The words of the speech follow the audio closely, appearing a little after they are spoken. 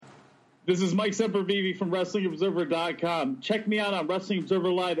This is Mike Sempervive from WrestlingObserver.com. Check me out on Wrestling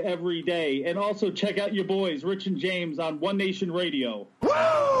Observer Live every day. And also check out your boys, Rich and James, on One Nation Radio.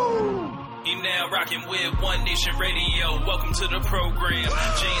 Woo! You now rocking with One Nation Radio. Welcome to the program.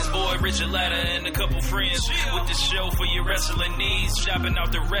 James Boy, Richard Latta, and a couple friends with the show for your wrestling needs. Shopping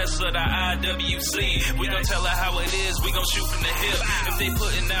out the wrestler, the IWC. We gon' tell her how it is. We gon' shoot from the hip. If they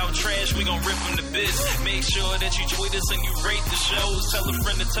putting out trash, we gon' rip from the bits. Make sure that you tweet us and you rate the shows. Tell a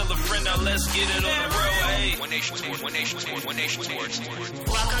friend to tell a friend. Now let's get it on the road. Hey, One Nation Sports, One Nation Sports, One Nation Sports.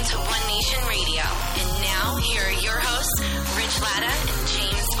 Welcome to One Nation Radio. And now here are your hosts, Rich Latta and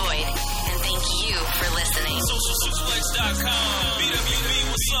James Boyd. And thank you for listening. SocialSuplex.com. BWB,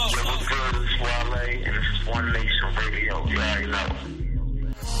 what's up? What's good? This is Wale, and this is One Nation Radio. You already know.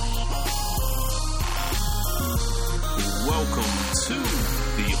 Welcome to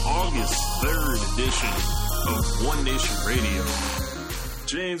the August 3rd edition of One Nation Radio.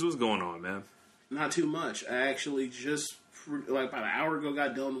 James, what's going on, man? Not too much. I actually just, like about an hour ago,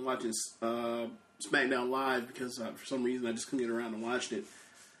 got done watching SmackDown Live because for some reason I just couldn't get around to watching it.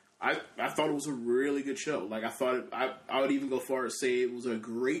 I thought it was a really good show. Like, I would even go far as say it was a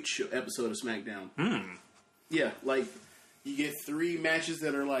great episode of SmackDown. Yeah, like, you get three matches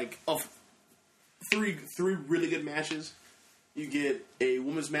that are like, three really good matches. You get a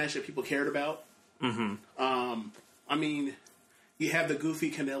women's match that people cared about. I mean, you have the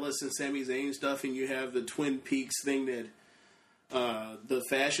goofy Kanellis and Sami Zayn stuff, and you have the Twin Peaks thing that the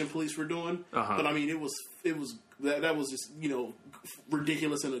Fashion Police were doing. But I mean, it was that was just, you know,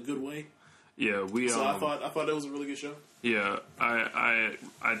 ridiculous in a good way. Yeah, So I thought that was a really good show. Yeah, I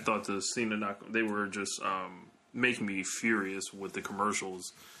thought the Cena they were just making me furious with the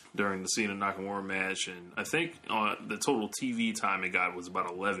commercials during the Cena Nakamura match, and I think the total TV time it got was about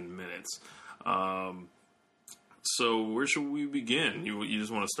 11 minutes. So where should we begin? You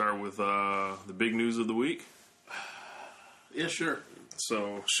just want to start with the big news of the week? Yeah, sure.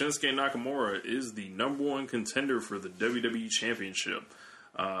 So Shinsuke Nakamura is the number one contender for the WWE Championship.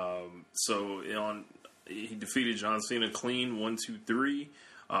 He defeated John Cena clean 1-2-3.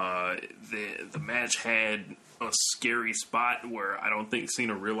 The match had a scary spot where I don't think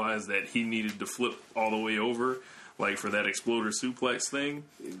Cena realized that he needed to flip all the way over, like for that exploder suplex thing,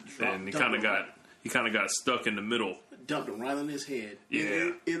 and he kind of got stuck in the middle. Dumped him right on his head.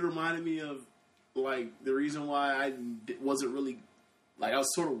 Yeah, it reminded me of like the reason why I wasn't really like I was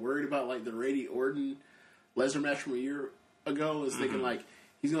sort of worried about like the Randy Orton Lesnar match from a year ago. Is thinking like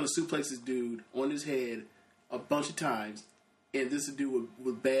he's going to suplex this dude on his head a bunch of times, and this is a dude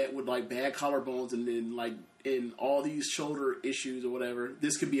with bad collarbones and then like in all these shoulder issues or whatever.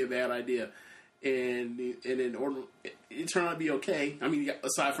 This could be a bad idea. And then Orton, it turned out to be okay. I mean,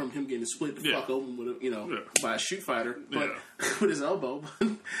 aside from him getting split the fuck open with by a shoot fighter, but with his elbow.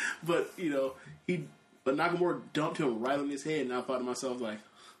 but Nakamura dumped him right on his head, and I thought to myself like,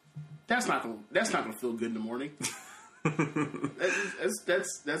 that's not gonna feel good in the morning.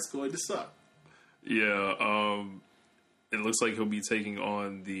 that's going to suck. Yeah. It looks like he'll be taking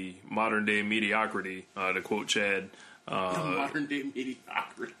on the modern day mediocrity, to quote Chad. The modern day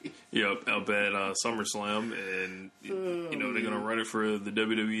mediocrity. Yep, up at SummerSlam, and they're going to run it for the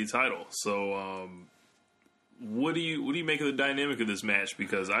WWE title. So, what do you make of the dynamic of this match?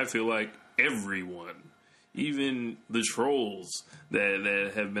 Because I feel like everyone, even the trolls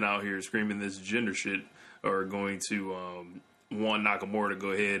that have been out here screaming this Jinder shit, are going to want Nakamura to go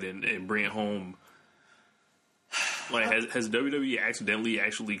ahead and bring it home. Like, has WWE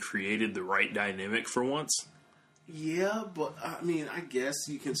actually created the right dynamic for once? Yeah, but I mean, I guess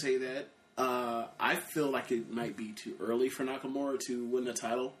you can say that. I feel like it might be too early for Nakamura to win the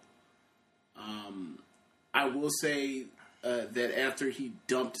title. I will say that after he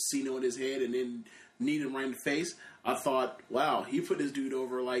dumped Cena on his head and then kneed him right in the face, I thought, wow, he put this dude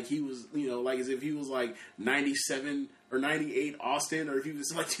over like he was, like as if he was like 97 or 98 Austin, or if he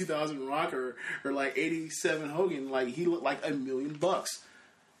was like 2000 Rock or like 87 Hogan. Like, he looked like $1 million.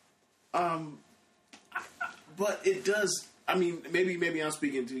 But it does. I mean, maybe I'm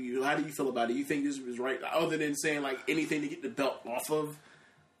speaking to you. How do you feel about it? You think this was right, other than saying like anything to get the belt off of?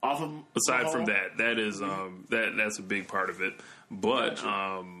 Aside from that is that's a big part of it. But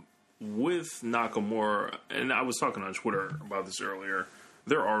with Nakamura, and I was talking on Twitter about this earlier,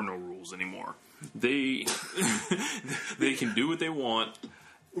 there are no rules anymore. They can do what they want.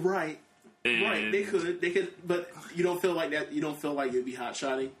 Right. Right. They could, but you don't feel like that. You don't feel like it'd be hot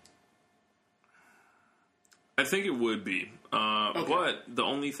shotting. I think it would be, okay. But the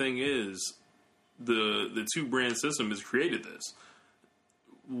only thing is, the two brand system has created this.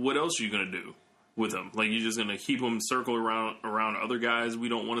 What else are you going to do with him? Like, you're just going to keep him circle around other guys we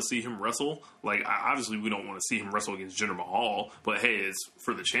don't want to see him wrestle? Like, obviously we don't want to see him wrestle against Jinder Mahal, but hey, it's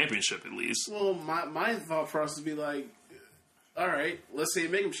for the championship at least. Well, my thought process would be like, all right, let's say you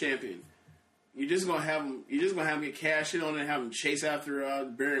make him champion. You're just gonna have him get cash in on and have him chase after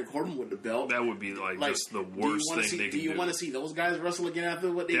Baron Corbin with the belt. That would be like just the worst thing they could do. Do you want to see those guys wrestle again after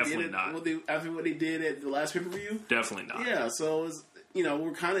what they Definitely did? not. After what they did at the last pay-per-view? Definitely not. Yeah, so it's,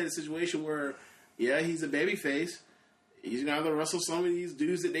 we're kind of in a situation where, yeah, he's a babyface. He's gonna have to wrestle some of these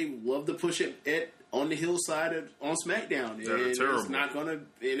dudes that they love to push at on the hillside on SmackDown. They're terrible.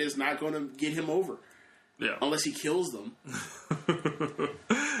 It is not gonna get him over. Yeah. Unless he kills them.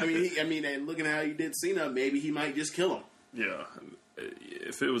 I mean, and looking at how he did Cena, maybe he might just kill him. Yeah.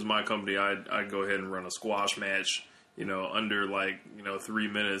 If it was my company, I'd go ahead and run a squash match, under 3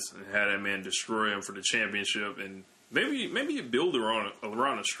 minutes and have that man destroy him for the championship, and maybe you build around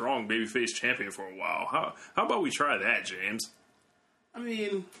a strong babyface champion for a while. How about we try that, James? I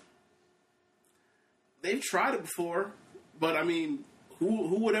mean, they've tried it before, but I mean,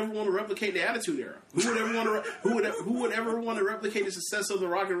 who would ever want to replicate the Attitude Era? Who would ever want to replicate the success of the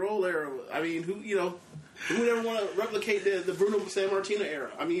Rock and Roll Era? I mean, who would ever want to replicate the Bruno Sammartino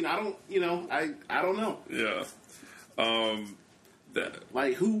era? I mean, I don't know. Yeah.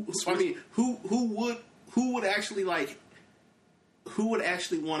 Who would actually want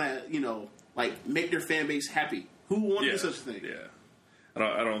to make their fan base happy? Who would want to do such a thing? Yeah.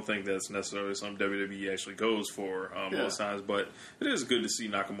 I don't think that's necessarily something WWE actually goes for most times, but it is good to see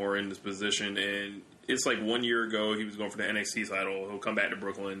Nakamura in this position. And it's like 1 year ago, he was going for the NXT title. He'll come back to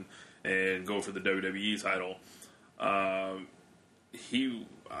Brooklyn and go for the WWE title. I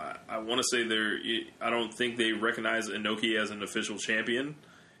want to say I don't think they recognize Inoki as an official champion.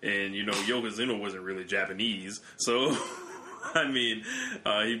 And, Yokozuna wasn't really Japanese, so... I mean,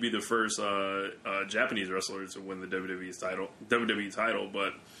 he'd be the first Japanese wrestler to win the WWE title,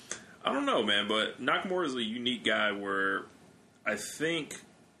 but I don't know, man. But Nakamura is a unique guy where I think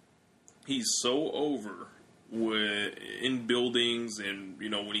he's so over in buildings, and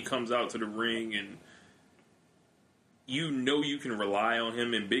when he comes out to the ring, and you can rely on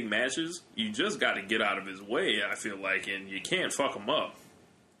him in big matches. You just got to get out of his way, I feel like, and you can't fuck him up.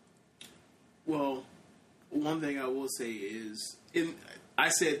 Well, one thing I will say is, I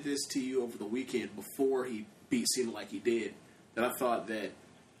said this to you over the weekend before he beat Cena like he did, that I thought that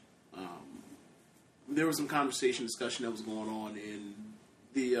there was some discussion that was going on in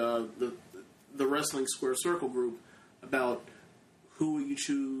the Wrestling Square Circle group about who you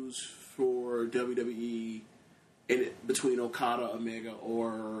choose for WWE between Okada, Omega,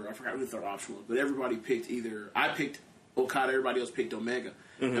 or I forgot who the third option was, but everybody picked I picked Okada, everybody else picked Omega,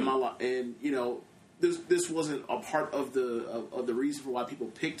 and This wasn't a part of the reason for why people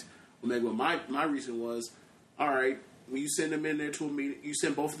picked Omega. My reason was, all right, when you send them in there to a meeting, you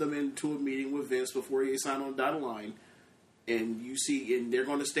send both of them into a meeting with Vince before they sign on the dotted line, and they're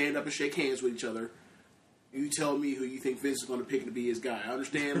going to stand up and shake hands with each other. You tell me who you think Vince is going to pick to be his guy. I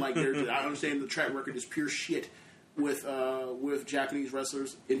understand, I understand the track record is pure shit with Japanese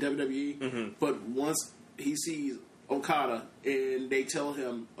wrestlers in WWE, but once he sees Okada and they tell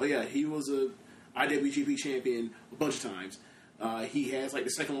him, oh yeah, he was a IWGP champion a bunch of times. He has the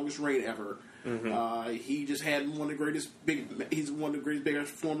second longest reign ever. He just had one of the greatest he's one of the greatest big match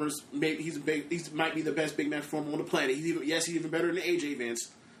performers. Maybe he might be the best big match performer on the planet. He's even better than AJ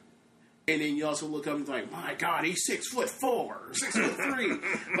Vince. And then you also look up and like, my God, he's 6'4", 6'3".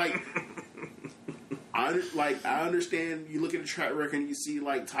 I understand. You look at the track record and you see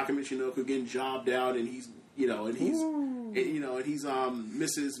Taka Michinoku getting jobbed out, and he's Mrs.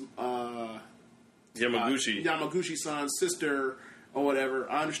 Yamaguchi-san's sister or whatever.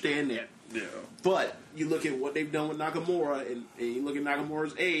 I understand that. Yeah. But you look at what they've done with Nakamura, and you look at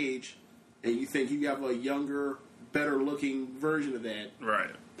Nakamura's age, and you think you have a younger, better-looking version of that.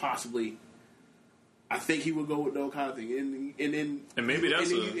 Right. Possibly. I think he would go with no kind of thing. And then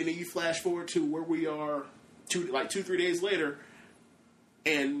you flash forward to where we are 2-3 days later,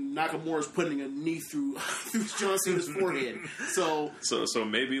 and Nakamura's putting a knee through John Cena's forehead. So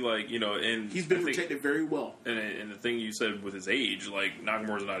maybe and he's been protected very well. And the thing you said with his age,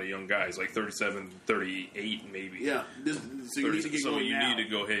 Nakamura's not a young guy. He's 37, 38 maybe. Yeah. So you need to get going now. Need to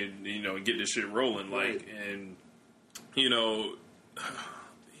go ahead and get this shit rolling. Right. And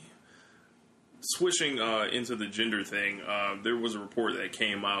switching into the gender thing, there was a report that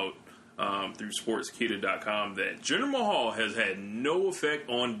came out through sportskita.com that Jinder Mahal has had no effect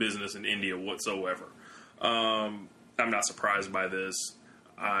on business in India whatsoever. I'm not surprised by this.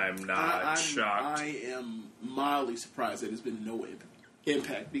 I'm not shocked. I am mildly surprised that there's been no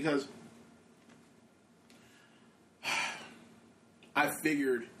impact because I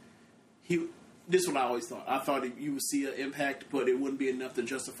figured this is what I always thought. I thought you would see an impact, but it wouldn't be enough to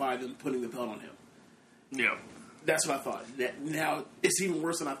justify them putting the belt on him. Yeah. That's what I thought. Now, it's even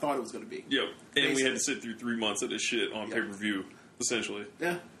worse than I thought it was going to be. Yep. And basically. We had to sit through 3 months of this shit on pay-per-view, essentially.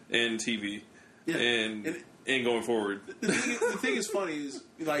 Yeah. And TV. Yeah. And going forward. The thing is funny is,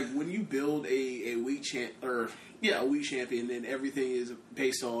 like, when you build a weak champion, then everything is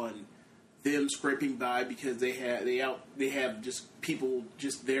based on them scraping by because they have just people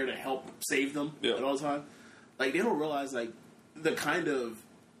just there to help save them at all the time. Like, they don't realize, like, the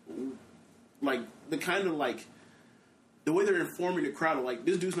way they're informing the crowd of, like,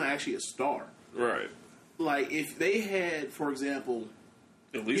 this dude's not actually a star. Right. Like, if they had, for example,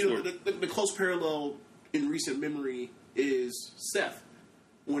 at least the close parallel in recent memory is Seth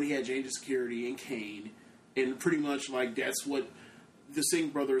when he had Ginger Security and Kane, and pretty much like that's what the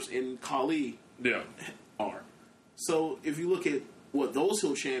Singh brothers and Khali are. So if you look at what those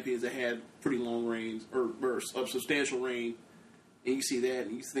Hill champions that had pretty long reigns or a substantial reign, and you see that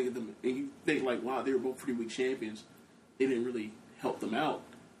and you think of them and you think like, wow, they were both pretty weak champions. They didn't really help them out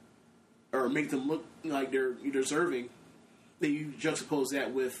or make them look like they're deserving. Then you juxtapose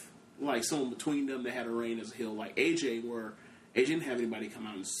that with like someone between them that had a reign as a heel, like AJ, where AJ didn't have anybody come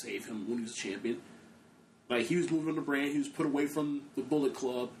out and save him when he was a champion. Like, he was moved on the brand, he was put away from the Bullet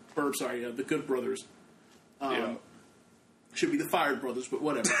Club, the Good Brothers. Should be the Fired Brothers, but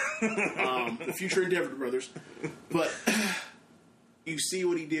whatever. The Future Endeavor Brothers. But you see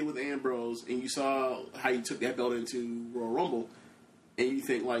what he did with Ambrose, and you saw how he took that belt into Royal Rumble, and you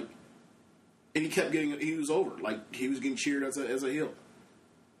think, like, and he was over. Like, he was getting cheered as a heel.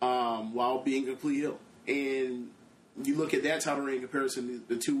 While being a complete heel. And you look at that title reign in comparison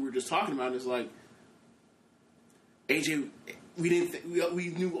to the two we were just talking about, and it's like AJ. We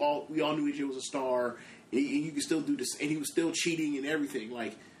all knew AJ was a star, and you could still do this, and he was still cheating and everything.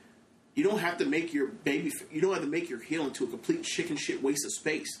 Like, you don't have to make your heel into a complete chicken shit waste of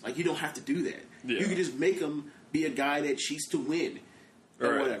space. Like, you don't have to do that. Yeah. You can just make him be a guy that cheats to win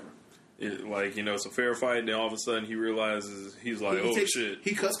or whatever. It's a fair fight, and then all of a sudden he realizes, he's like, shit.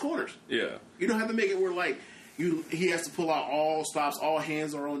 He cuts corners. Yeah. You don't have to make it where, like, he has to pull out all stops, all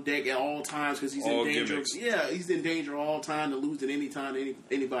hands are on deck at all times because he's in danger. Gimmicks. Yeah, he's in danger all time to lose at any time to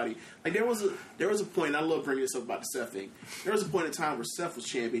anybody. Like, there was a point, and I love bringing this up about the Seth thing. There was a point in time where Seth was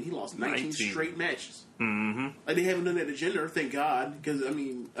champion. He lost 19 straight matches. Mm-hmm. Like, they haven't done that to Jinder, thank God. Because, I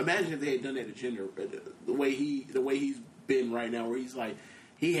mean, imagine if they had done that to Jinder. The way he's been right now, where he's like,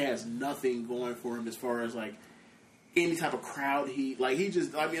 he has nothing going for him as far as, like, any type of crowd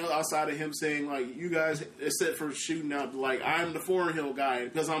outside of him saying, like, you guys, except for shooting out, like, I'm the foreign heel guy.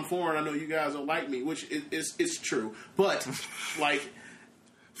 Because I'm foreign, I know you guys don't like me, which it's true. But, like...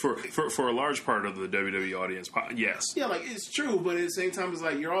 For a large part of the WWE audience, yes. Yeah, like, it's true, but at the same time, it's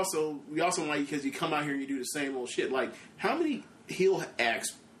like, we also like you because you come out here and you do the same old shit. Like, how many heel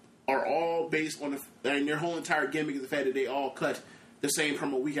acts are all based on and their whole entire gimmick is the fact that they all cut the same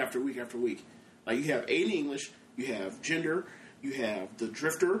promo week after week after week. Like, you have Aiden English, you have Jinder, you have the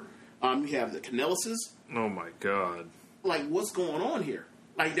Drifter, you have the Canellises. Oh my god! Like, what's going on here?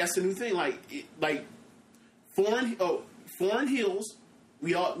 Like, that's the new thing. Like foreign heels.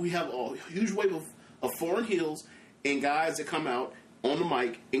 We have a huge wave of foreign heels and guys that come out on the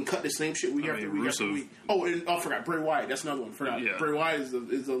mic and cut the same shit week after week after week. Oh, and I forgot Bray Wyatt. That's another one. Yeah. Bray Wyatt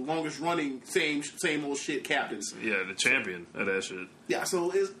is the longest running same old shit captains. Yeah, the champion of that shit. Yeah,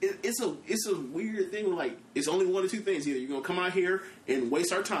 so it's a weird thing. Where, like, it's only one of two things: either you're gonna come out here and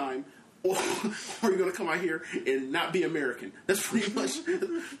waste our time, or you're gonna come out here and not be American. That's pretty much.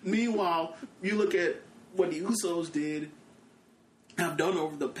 Meanwhile, you look at what the Usos did. Have done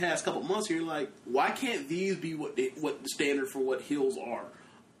over the past couple months here, like, why can't these be what the standard for what heels are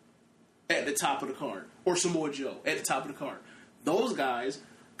at the top of the card, or Samoa Joe at the top of the card? Those guys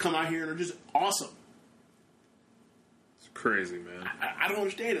come out here and are just awesome. It's crazy, man. I don't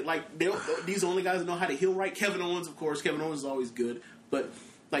understand it. Like, these are the only guys that know how to heel right. Kevin Owens, of course. Kevin Owens is always good, but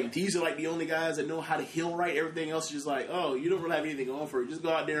like, these are like the only guys that know how to heel right. Everything else is just like, oh, you don't really have anything going for it. Just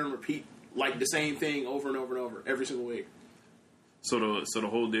go out there and repeat like the same thing over and over and over every single week. So the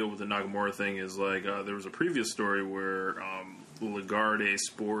whole deal with the Nakamura thing is like there was a previous story where Lagarde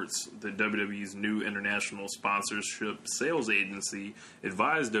Sports, the WWE's new international sponsorship sales agency,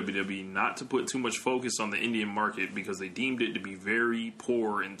 advised WWE not to put too much focus on the Indian market because they deemed it to be very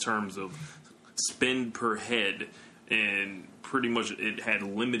poor in terms of spend per head, and pretty much it had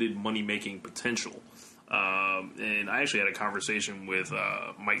limited money making potential. And I actually had a conversation with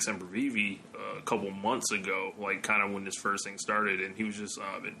Mike Sempervive a couple months ago, like kind of when this first thing started, and he was just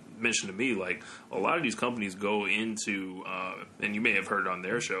mentioned to me, like, a lot of these companies go into, and you may have heard on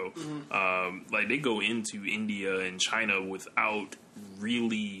their show, like they go into India and China without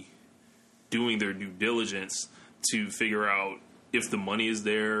really doing their due diligence to figure out if the money is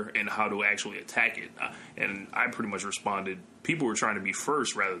there and how to actually attack it. And I pretty much responded, people were trying to be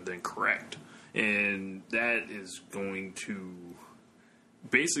first rather than correct. And that is going to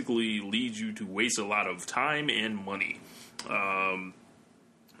basically lead you to waste a lot of time and money.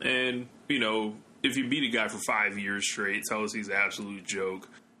 And, you know, if you beat a guy for 5 years straight, tell us he's an absolute joke,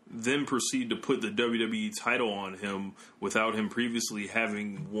 then proceed to put the WWE title on him without him previously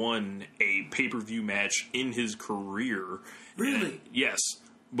having won a pay-per-view match in his career. Really? And, yes,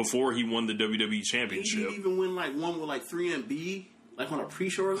 before he won the WWE Championship. He didn't even win like one with like 3MB, like on a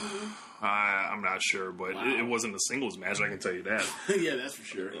pre-show. I'm not sure, but it wasn't a singles match, I can tell you that. Yeah, that's for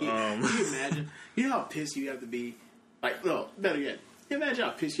sure. Can you imagine? You know how pissed you have to be? Like, no, better yet, imagine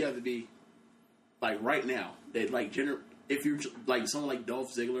how pissed you have to be, like, right now, that, like, Jinder, if you're, like, someone like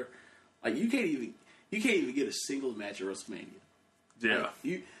Dolph Ziggler, like, you can't even get a singles match at WrestleMania. Yeah.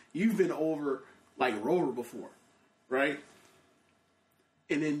 Like, you've been over, like, Rover before, right?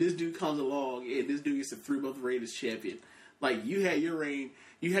 And then this dude comes along, and this dude gets the 3-month reign as champion. Like, you had your reign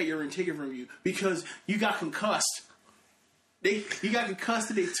taken from you because you got concussed. You got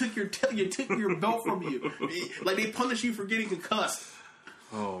concussed and they took your belt from you. Like, they punished you for getting concussed.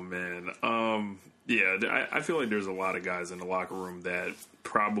 Oh, man. Yeah, I feel like there's a lot of guys in the locker room that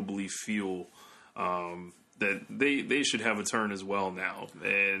probably feel that they should have a turn as well now.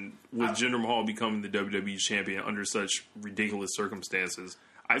 And with Jinder Mahal becoming the WWE champion under such ridiculous circumstances,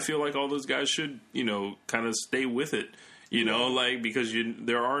 I feel like all those guys should, you know, kind of stay with it. You know, like, because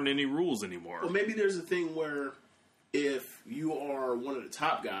there aren't any rules anymore. Well, maybe there's a thing where if you are one of the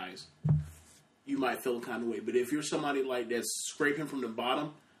top guys, you might feel a kind of way. But if you're somebody like that's scraping from the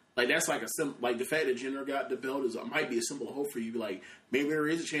bottom, like that's like like the fact that Jinder got the belt might be a simple hope for you. Like, maybe there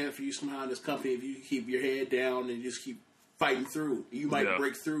is a chance for you somehow in this company if you keep your head down and just keep fighting through. You might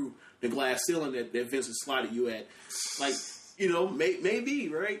break through the glass ceiling that Vince has slotted you at. Like, you know, maybe,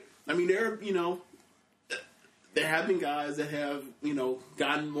 right? I mean, there have been guys that have, you know,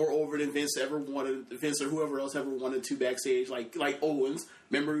 gotten more over than Vince or whoever else ever wanted to backstage, like Owens.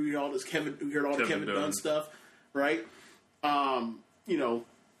 Remember we heard all the Kevin Dunn stuff, right? You know,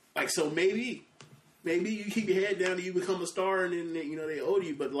 like, so maybe you keep your head down and you become a star and then, you know, they owe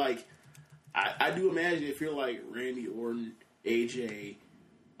you. But, like, I do imagine if you're like Randy Orton, AJ,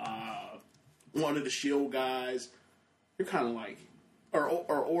 one of the Shield guys, you're kind of like, or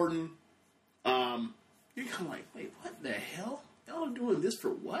Orton, you're kind of like, wait, what the hell? Y'all are doing this for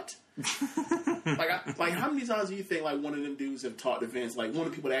what? like how many times do you think like one of them dudes have talked to Vince? Like, one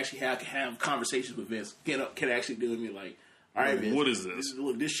of the people that actually have conversations with Vince can actually do it and be like, all right, Vince, what is this?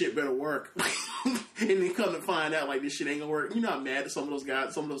 Look, this shit better work. And then come to find out, like, this shit ain't gonna work. You know how mad some of those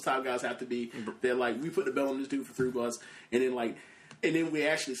guys, some of those top guys have to be. They're like, we put the belt on this dude for $3, and then we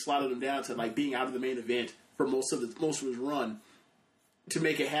actually slotted him down to like being out of the main event for most of his run to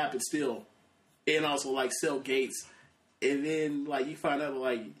make it happen still. And also, like, sell Gates. And then, like, you find out,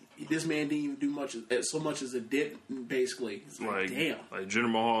 like, this man didn't even do so much as a dip, basically. It's like, damn. Like, Jinder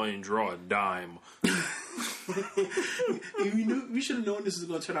Mahal ain't draw a dime. We should have known this was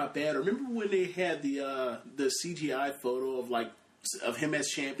going to turn out bad. Remember when they had the CGI photo of him as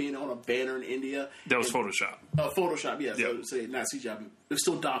champion on a banner in India? That was Photoshop. Photoshop, yeah. Yep. So not CGI, but it was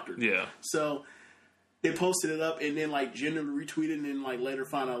still doctored. Yeah. So they posted it up, and then like Jinder retweeted, and then like later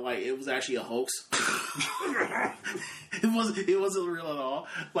found out like it was actually a hoax. It wasn't real at all.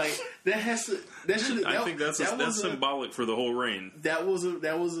 Like I think that's symbolic for the whole reign. That was an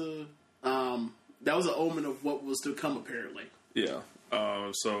omen of what was to come, apparently. Yeah.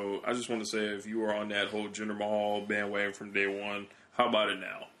 So I just want to say, if you were on that whole Jinder Mahal bandwagon from day one, how about it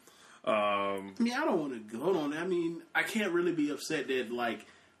now? I mean, I don't want to go on that. I mean, I can't really be upset that like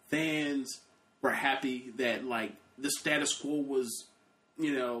fans were happy that like the status quo was,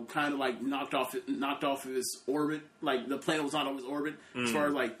 you know, kind of like knocked off of his orbit. Like the planet was not off his orbit. As far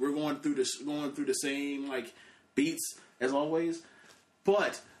as like we're going through the same like beats as always.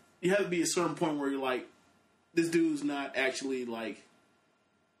 But you have to be a certain point where you're like, this dude's not actually like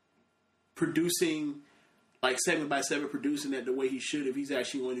producing, like segment by segment, producing that the way he should if he's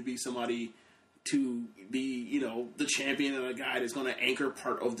actually going to be somebody to be, you know, the champion and a guy that's going to anchor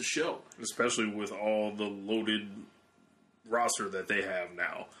part of the show. Especially with all the loaded roster that they have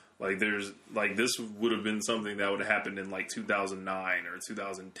now. Like this would have been something that would have happened in like 2009 or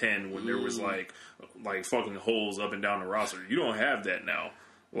 2010 when there was like fucking holes up and down the roster. You don't have that now.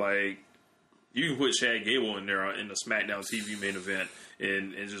 Like, you can put Chad Gable in there in the SmackDown TV main event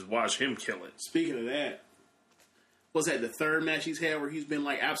and just watch him kill it. Speaking of that, was that the third match he's had where he's been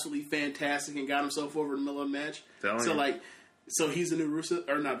like absolutely fantastic and got himself over in the middle of the match? So he's the new Rusev,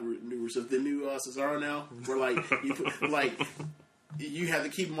 or not new Rusev, the new Cesaro now. Where you have to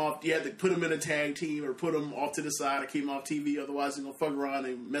keep him off. You have to put him in a tag team or put him off to the side or keep him off TV. Otherwise, he's gonna fuck around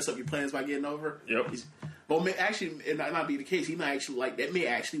and mess up your plans by getting over. Yep. Well, actually, it might not be the case. He might actually that may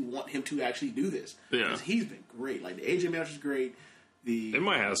actually want him to actually do this. Yeah, because he's been great. Like the AJ match is great. They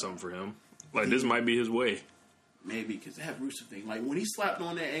might have something for him. Like this might be his way. Maybe because they have Rusev thing. Like when he slapped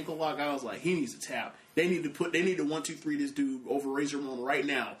on that ankle lock, I was like, he needs to tap. They need to 1-2-3 this dude over Razor Ramon right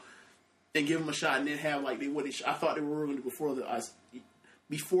now, and give him a shot, and then have like I thought they were going to do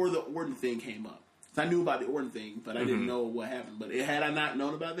before the Orton thing came up. I knew about the Orton thing, but I didn't know what happened. But had I not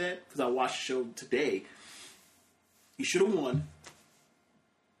known about that, because I watched the show today, he should have won.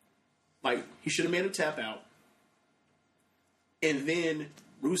 Like he should have made him tap out, and then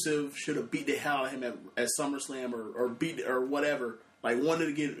Rusev should have beat the hell out of him at SummerSlam or beat or whatever. Like wanted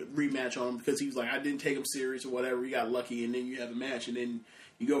to get a rematch on him because he was like, I didn't take him serious or whatever. You got lucky, and then you have a match, and then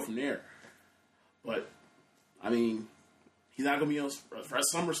you go from there. But I mean, he's not going to be on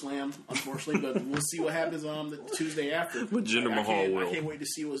SummerSlam, unfortunately. But we'll see what happens on the Tuesday after. But Jinder Mahal will. I can't wait to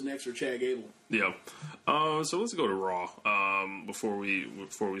see what's next for Chad Gable. Yeah. So let's go to Raw before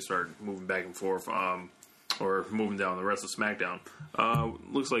we start moving back and forth. Or moving down the rest of SmackDown.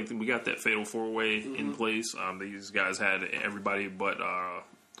 Looks like we got that Fatal 4-Way in place. These guys had everybody but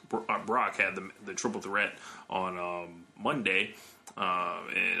Brock had the triple threat on Monday.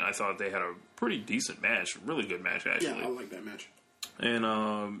 And I thought they had a pretty decent match. Really good match, actually. Yeah, I like that match.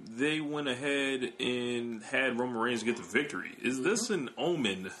 And they went ahead and had Roman Reigns get the victory. Is this an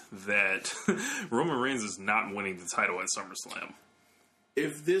omen that Roman Reigns is not winning the title at SummerSlam?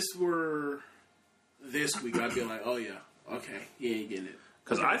 If this were this week, I'd be like, oh yeah, okay, he ain't getting it.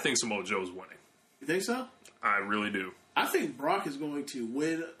 Because I think Samoa Joe's winning. You think so? I really do. I think Brock is going to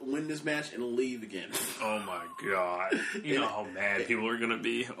win this match and leave again. Oh my god! You know how mad people are going to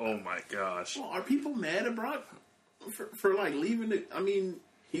be. Oh my gosh! Well, are people mad at Brock for like leaving? I mean,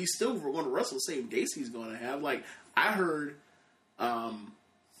 he's still going to wrestle the same dates he's going to have. Like I heard on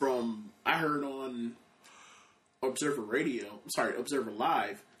Observer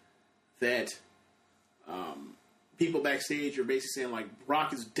Live that. People backstage are basically saying like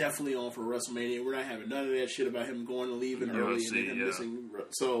Brock is definitely on for WrestleMania. We're not having none of that shit about him going and leaving early and then him missing.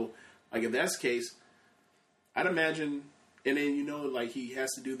 So, like if that's the case, I'd imagine. And then like he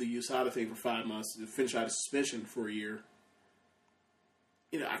has to do the USADA thing for 5 months to finish out a suspension for a year.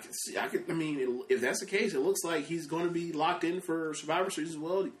 I mean, if that's the case, it looks like he's going to be locked in for Survivor Series as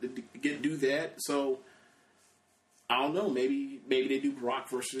well to do that. So, I don't know. Maybe they do Brock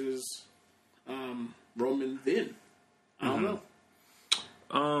versus. Roman then. I don't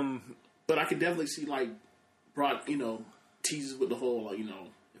know. But I could definitely see like Brock, teases with the whole like,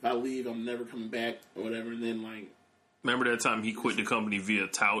 if I leave I'm never coming back or whatever, and then like remember that time he quit the company via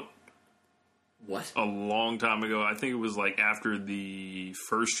tout? What? A long time ago. I think it was like after the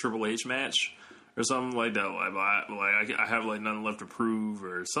first Triple H match or something like that. Like I have like nothing left to prove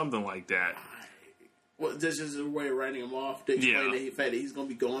or something like that. Well, this is a way of writing him off to explain the fact that he's going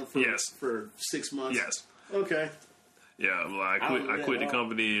to be gone for 6 months. Yes. Okay. Yeah, well, I quit the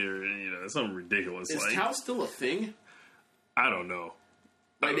company, or something ridiculous. Is tout still a thing? I don't know.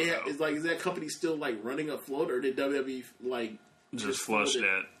 Like is that company still like running afloat, or did WWE like just flush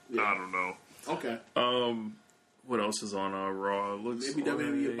that? Yeah. I don't know. Okay. What else is on Raw? Maybe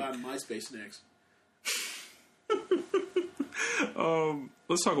WWE will buy MySpace next.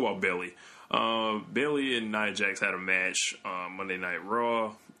 Let's talk about Bayley. Bayley and Nia Jax had a match on Monday Night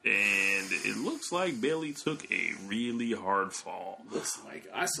Raw, and it looks like Bayley took a really hard fall. Looks like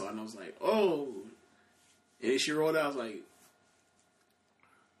I saw it and I was like, oh. And she rolled out. I was like,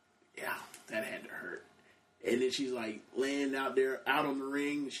 yeah, that had to hurt. And then she's like laying out on the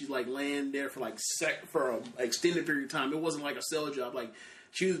ring. She's like laying there for for an extended period of time. It wasn't like a sell job. Like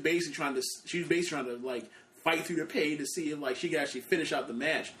she was basically trying to like fight through the pain to see if like she could actually finish out the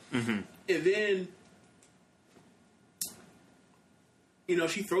match. Mm-hmm. And then,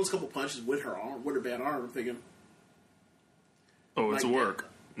 she throws a couple punches with her arm, with her bad arm. I'm thinking, oh, it's like, a work.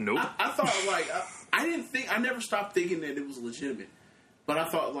 Nope. I thought I never stopped thinking that it was legitimate, but I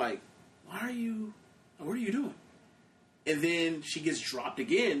thought like, what are you doing? And then she gets dropped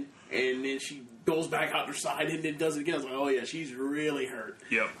again, and then she goes back out her side and then does it again. I was like, oh yeah, she's really hurt.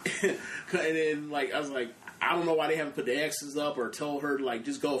 Yep. And then like I was like, I don't know why they haven't put the X's up or told her to like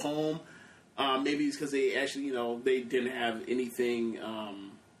just go home. Maybe it's because they actually, they didn't have anything.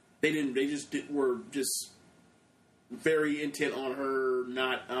 They were just very intent on her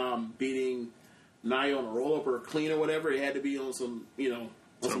not beating Nia on a roll up or a clean or whatever. It had to be on some,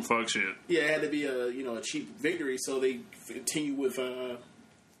 some fuck shit. Yeah, it had to be a cheap victory. So they continue with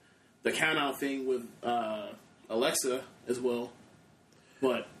the count out thing with Alexa as well.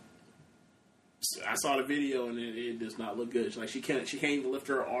 But I saw the video and it does not look good. Like she can't even lift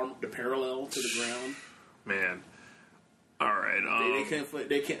her arm the parallel to the ground. Man, all right.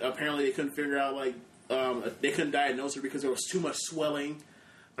 Apparently they couldn't figure out they couldn't diagnose her because there was too much swelling.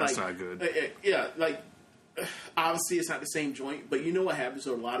 That's not good. Obviously it's not the same joint, but you know what happens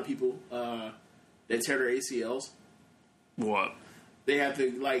to a lot of people that tear their ACLs? What? They have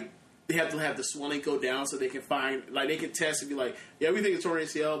to have the swelling go down so they can find, they can test and be like, yeah, we think it's torn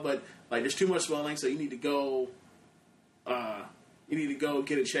ACL, but there's too much swelling, so you need to go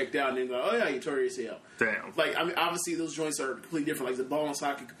get it checked out, and then go, oh yeah, you tore your ACL. Damn. Obviously those joints are completely different. Like the ball and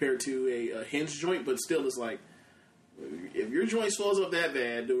socket compared to a hinge joint, but still, it's like if your joint swells up that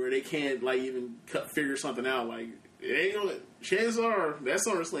bad to where they can't even figure something out, it ain't gonna. Chances are that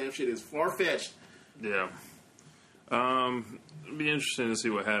SummerSlam shit is far fetched. Yeah. It'd be interesting to see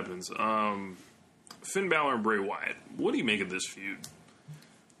what happens. Finn Balor and Bray Wyatt. What do you make of this feud?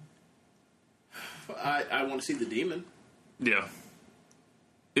 I want to see the Demon. Yeah.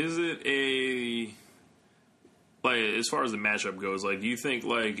 Is it as far as the matchup goes, do you think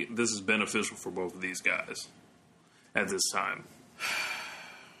this is beneficial for both of these guys at this time?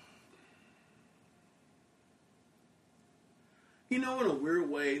 In a weird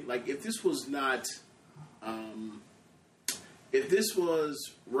way, if this was not, if this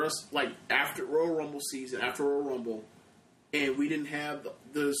was after Royal Rumble season, after Royal Rumble, and we didn't have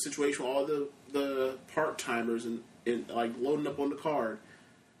the situation with all the part-timers and loading up on the card,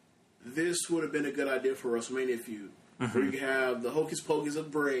 this would have been a good idea for WrestleMania feud. Mm-hmm. Where you have the hocus pocus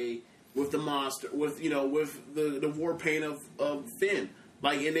of Bray with the monster, with the war paint of Finn.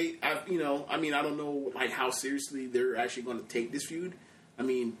 I don't know how seriously they're actually going to take this feud.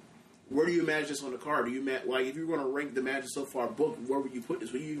 Where do you imagine this on the card? Do you if you were going to rank the matches so far booked, where would you put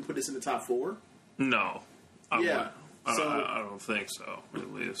this? Would you even put this in the top 4? No. I wouldn't. I don't think so,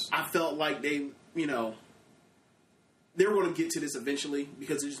 at least. I felt like they were going to get to this eventually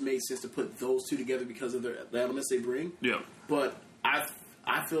because it just made sense to put those two together because of the elements they bring. Yeah. But I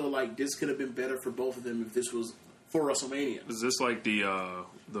feel like this could have been better for both of them if this was for WrestleMania. Is this like the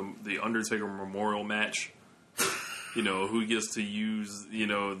Undertaker Memorial match? Who gets to use be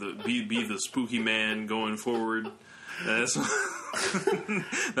the spooky man going forward? That's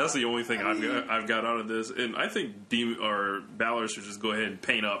that's the only thing I've got out of this, and I think Balor should just go ahead and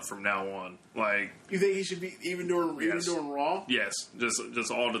paint up from now on. You think he should be even during Raw? Yes,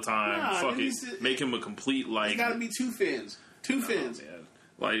 just all the time. Nah, fuck it, make him a complete It's got to be 2 fins. 2 fins. Man.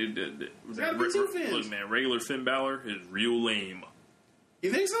 It's got to be 2 fins. Look, man, regular Finn Balor is real lame.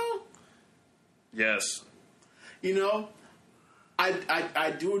 You think so? Yes.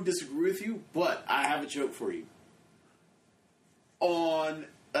 I do disagree with you, but I have a joke for you. It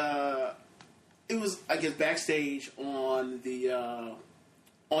was, I guess, backstage on the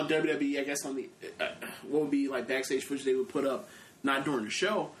on WWE. I guess on the what would be backstage footage they would put up, not during the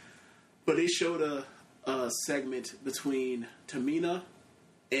show, but they showed a segment between Tamina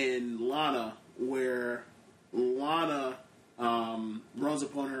and Lana where Lana runs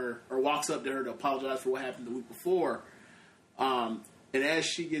upon her or walks up to her to apologize for what happened the week before. And as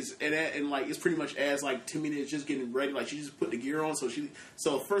she gets, and it's pretty much as Tamina is just getting ready, she just put the gear on. So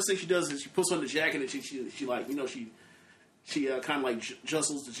first thing she does is she puts on the jacket and she kind of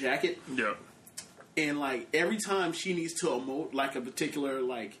jostles the jacket. Yeah. And every time she needs to emote a particular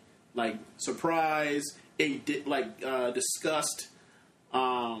surprise, disgust,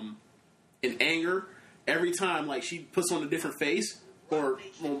 and anger, every time she puts on a different face or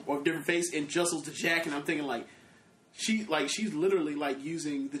different face and jostles the jacket. I'm thinking she's literally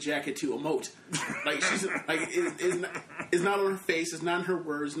using the jacket to emote. She's it's not on her face, it's not in her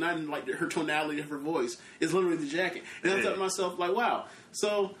words, not in her tonality of her voice. It's literally the jacket. And I thought to myself, wow.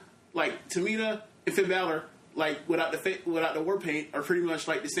 So Tamina and Finn Balor, without the war paint, are pretty much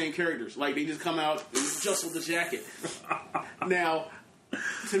the same characters. They just come out and jostle the jacket. Now,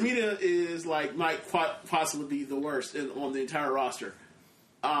 Tamina is might possibly be the worst on the entire roster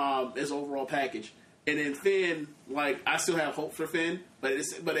as overall package. And then Finn, I still have hope for Finn, but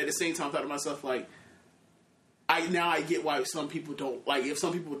at the same time, I thought to myself, I get why some people don't like. If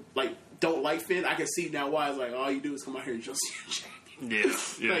some people don't like Finn, I can see now why. It's like all you do is come out here and just see your jacket. Yeah,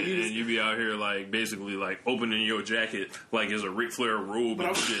 Like, and you be out here basically opening your jacket like it's a Ric Flair robe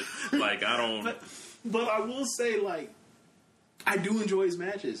and shit. Like I don't. But I will say I do enjoy his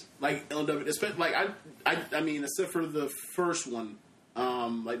matches. Especially I mean, except for the first one,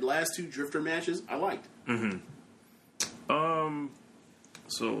 the last two Drifter matches, I liked. Mm-hmm.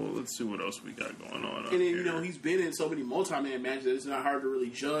 So let's see what else we got going on. And then he's been in so many multi-man matches that it's not hard to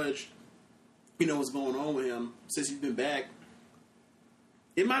really judge. What's going on with him since he's been back.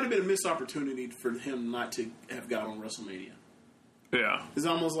 It might have been a missed opportunity for him not to have got on WrestleMania. Yeah, it's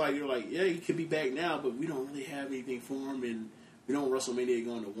almost like you're like, yeah, he could be back now, but we don't really have anything for him, and we don't want WrestleMania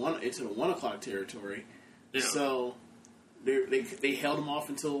going into the 1 o'clock territory. Yeah. So they held him off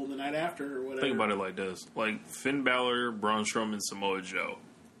until the night after or whatever. Think about it like this: like Finn Balor, Braun Strowman, Samoa Joe,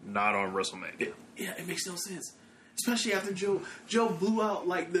 not on WrestleMania. Yeah, it makes no sense. Especially after Joe blew out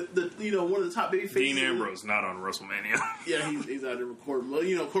the one of the top baby faces. Dean Ambrose not on WrestleMania. Yeah, he's out there with Corbin.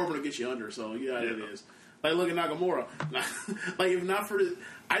 Well, Corbin will get you under, so yeah, it is. Like, look at Nakamura. If not for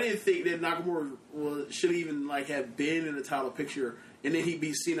I didn't think that Nakamura should even have been in the title picture, and then he'd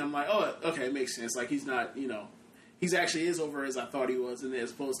be seen. I'm like, oh, okay, it makes sense. Like he's not, he's actually is over as I thought he was, and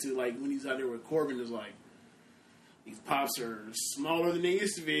as opposed to when he's out there with Corbin, is these pops are smaller than they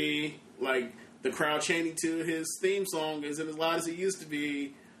used to be. The crowd chanting to his theme song isn't as loud as it used to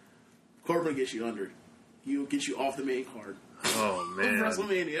be. Corbin gets you under. He'll get you off the main card. Oh man,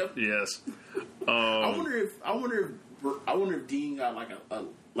 WrestleMania. Yes. I wonder if Dean got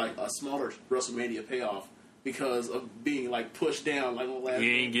a smaller WrestleMania payoff because of being pushed down on the last.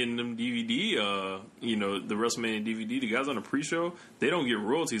 He ain't getting them DVD. The WrestleMania DVD. The guys on the pre-show, they don't get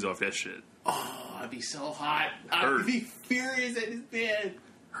royalties off that shit. Oh, I'd be so hot. I'd be furious at this man.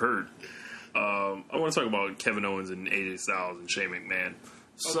 Hurt. I want to talk about Kevin Owens and AJ Styles and Shane McMahon. Okay.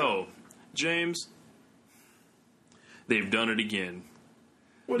 So, James, they've done it again.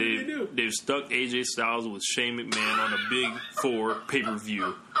 What did they do? They've stuck AJ Styles with Shane McMahon on a Big 4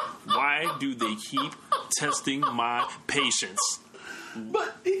 pay-per-view. Why do they keep testing my patience?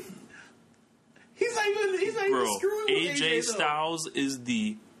 But he's not even screwing with AJ Styles is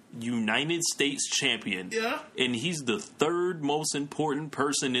the United States champion. Yeah. And he's the third most important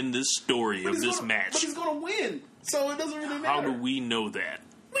person in this story of this match. But he's going to win. So it doesn't really matter. How do we know that?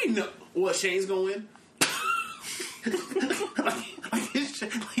 We know. What, Shane's going to win?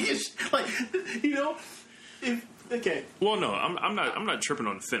 Okay. Well, no, I'm not tripping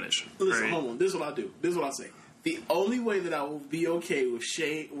on the finish. Listen, right? hold on. This is what I do. This is what I say. The only way that I will be okay with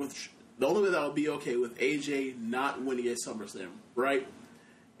the only way that I will be okay with AJ not winning at SummerSlam, right,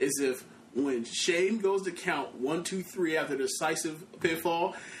 is if when Shane goes to count 1, 2, 3 after the decisive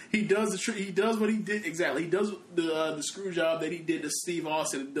pinfall, he does what he did exactly. He does the screw job that he did to Steve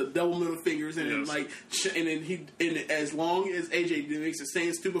Austin, the double middle fingers, and then as long as AJ makes the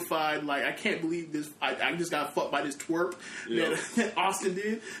same stupefied, I can't believe this. I just got fucked by this twerp that Austin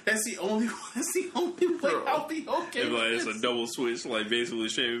did. That's the only way I'll be okay. It's a double switch. Basically,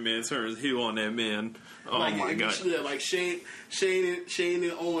 Shane McMahon turns heel on that man. Oh my god! Yeah, Shane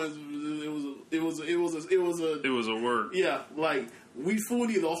and Owens. It was a work. Yeah, we fooled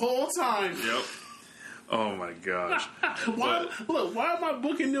you the whole time. Yep. Oh my gosh. Why am I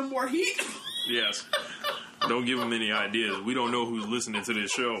booking them more heat? Yes. Don't give them any ideas. We don't know who's listening to this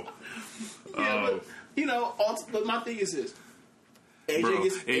show. Yeah, but my thing is this.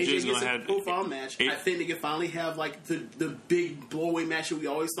 AJ gets a profile match. I think they can finally have the big blowaway match that we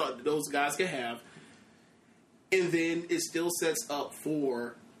always thought that those guys could have. And then it still sets up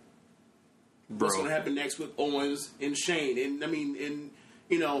for what's going to happen next with Owens and Shane. And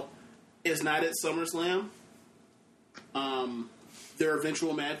it's not at SummerSlam. Their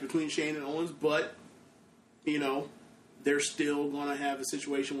eventual match between Shane and Owens, but they're still going to have a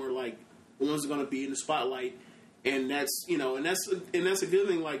situation where Owens is going to be in the spotlight, and that's a good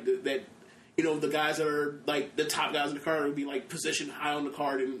thing. That the guys that are the top guys in the card will be positioned high on the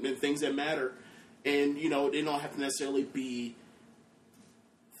card and things that matter. And, they don't have to necessarily be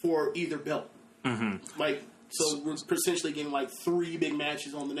for either belt. Mm-hmm. So we're potentially getting 3 big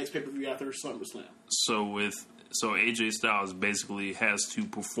matches on the next pay-per-view after SummerSlam. So AJ Styles basically has to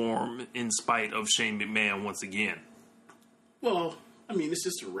perform in spite of Shane McMahon once again. Well, it's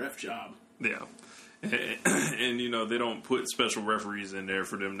just a ref job. Yeah. And they don't put special referees in there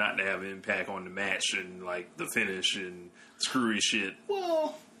for them not to have an impact on the match and, the finish and screwy shit.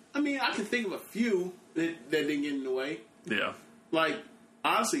 Well, I can think of a few that didn't get in the way. Yeah.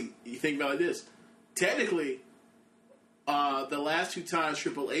 Honestly, you think about it like this. Technically, the last 2 times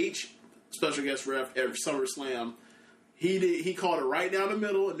Triple H special guest ref at SummerSlam. He called it right down the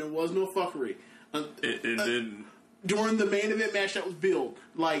middle, and there was no fuckery. And then during the main event match that was billed,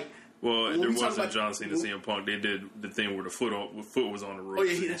 like. Well, there wasn't John Cena CM Punk. They did the thing where the foot was on the rope. Oh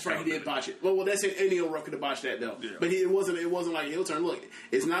yeah, that's right. He did botch it. Well, that's it. Any old ref could have botched that though. Yeah. But it wasn't like a heel turn. Look,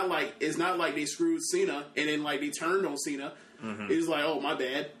 it's not like they screwed Cena and then like they turned on Cena. Mm-hmm. It was like, oh my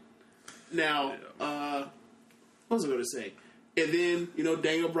bad. Now, what was I going to say? And then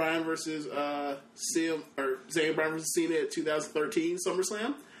Daniel Bryan versus Daniel Bryan versus Cena at 2013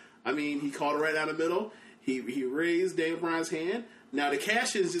 SummerSlam. I mean, he called it right down the middle. He raised Daniel Bryan's hand. Now the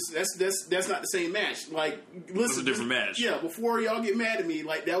cash is just that's not the same match. Like, listen, it was a different match. Yeah, before y'all get mad at me,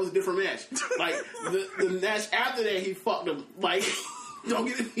 like that was a different match. Like the match after that, he fucked him. Like, don't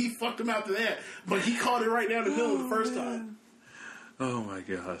get it, he fucked him after that. But he called it right down the middle the first time. Oh my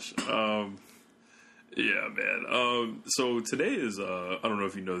gosh. Yeah, man. So today is I don't know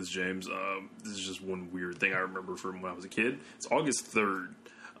if you know this, James. This is just one weird thing I remember from when I was a kid. It's August 3rd.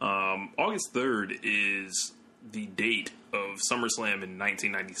 August 3rd is the date of SummerSlam in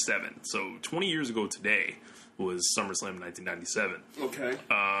 1997. So 20 years ago today was SummerSlam 1997. Okay.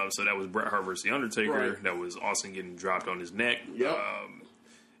 So that was Bret Hart versus The Undertaker. Right. That was Austin getting dropped on his neck. Yep.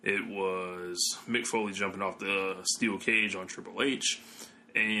 It was Mick Foley jumping off the steel cage on Triple H.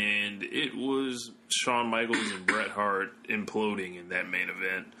 And it was Shawn Michaels and Bret Hart imploding in that main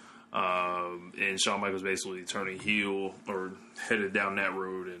event. And Shawn Michaels basically turning heel or headed down that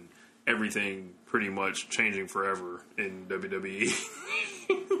road, and everything pretty much changing forever in WWE.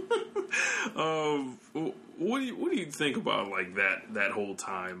 What do you think about like that whole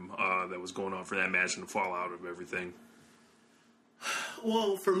time that was going on for that match and the fallout of everything?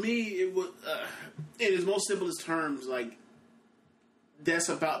 Well, for me, it was in its most simplest terms, like that's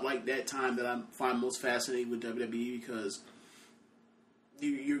about like that time that I find most fascinating with WWE, because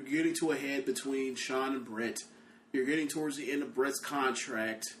you're getting to a head between Shawn and Bret. You're getting towards the end of Bret's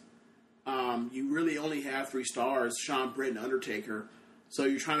contract. You really only have 3 stars, Shawn, Bret, and Undertaker. So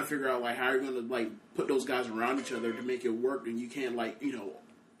you're trying to figure out like how you're going to like put those guys around each other to make it work, and you can't like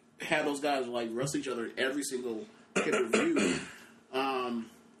have those guys like wrestle each other in every single pay-per-view.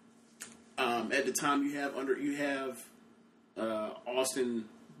 At the time you have Austin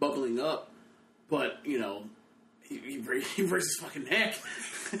bubbling up, but he breaks his fucking neck,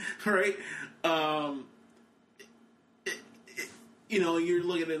 right? You're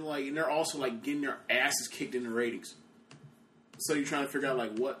looking at like, and they're also like getting their asses kicked in the ratings. So you're trying to figure out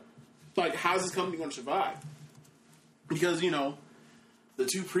how's this company going to survive? Because the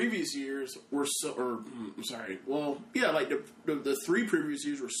 2 previous years were the 3 previous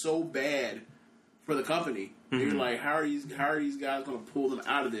years were so bad for the company. Mm-hmm. You're like, how are these guys going to pull them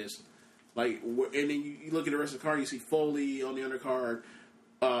out of this? Like, and then you look at the rest of the card, you see Foley on the undercard.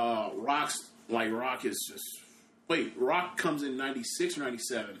 Rock is just. Wait, Rock comes in 96 or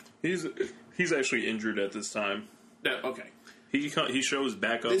 97? He's actually injured at this time. Okay. He shows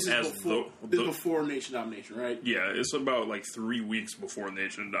back up this is before Nation Domination, right? Yeah, it's about like 3 weeks before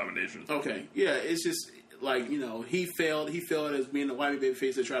Nation Domination. Okay. Yeah, it's just like, he failed as being the white baby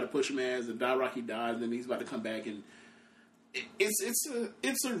face that tried to push him as, and Rocky died, and then he's about to come back, and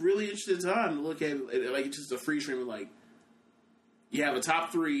it's a really interesting time to look at it, like it's just a free stream of like you have a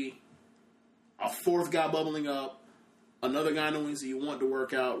top 3, a 4th guy bubbling up, another guy in the wings that you want to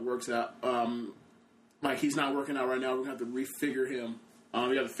works out. Like he's not working out right now. We're gonna have to refigure him.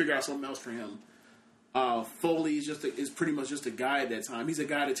 We got to figure out something else for him. Foley is pretty much just a guy at that time. He's a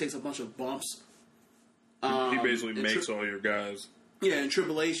guy that takes a bunch of bumps. He basically makes all your guys. Yeah, and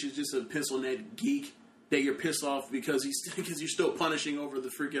Triple H is just a pencil neck geek that you're pissed off because you're still punishing over the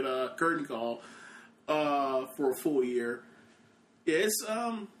freaking curtain call for a full year. Yeah, it's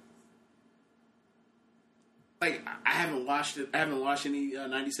like I haven't watched it. I haven't watched any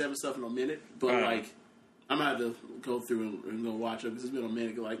 97 stuff in a minute, but like I'm gonna have to go through and go watch it because it's been a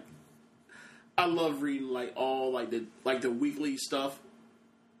minute. Like I love reading like all like the weekly stuff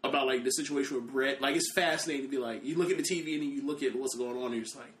about like the situation with Bret. Like it's fascinating to be like you look at the TV and then you look at what's going on and you're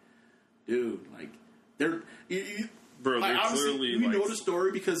just like, dude, like they're bro, like, they're clearly we know the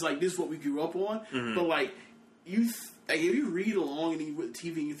story because like this is what we grew up on. Mm-hmm. But like if you read along and you with the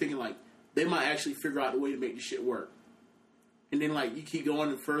TV and you're thinking like they might actually figure out a way to make this shit work, and then like you keep going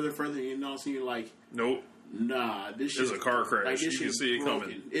and further, and you're like, nope. Nah, this is a car crash. Like, this you can see it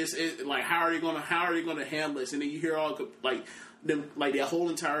coming. It's like how are they gonna handle this? And then you hear all like them like that whole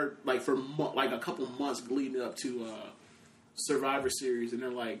entire like for like a couple months leading up to Survivor Series, and they're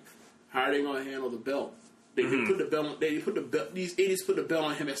like, how are they gonna handle the belt? They put the belt. These idiots put the belt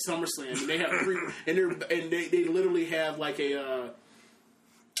on him at SummerSlam, and they have 3, and they literally have like a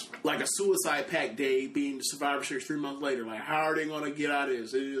like a suicide pact day being the Survivor Series 3 months later. Like, how are they going to get out of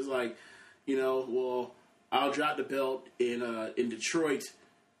this? It is like, well, I'll drop the belt in Detroit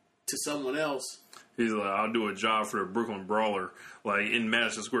to someone else. He's like, I'll do a job for the Brooklyn Brawler, like in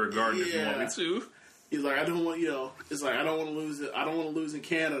Madison Square Garden if you want me to. He's like, I don't want, it's like I don't want to lose it. I don't want to lose in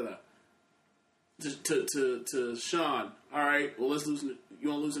Canada to Sean. All right, well, let's lose. You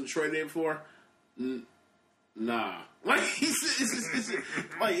want to lose in Detroit the day before? Nah. Like it's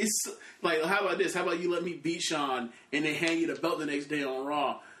like, how about this? How about you let me beat Sean and then hand you the belt the next day on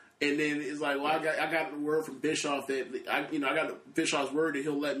Raw? And then it's like, well, I got the word from Bischoff that I got Bischoff's word that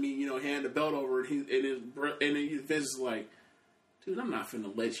he'll let me, hand the belt over. And then Vince is like, dude, I'm not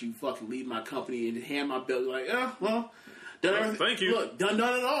finna let you fucking leave my company and hand my belt. Like, well, done everything. Thank you. Look, done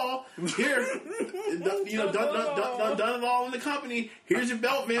it all. Here, done it all in the company. Here's your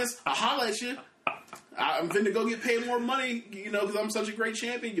belt, Vince. I'll holler at you. I'm finna go get paid more money, because I'm such a great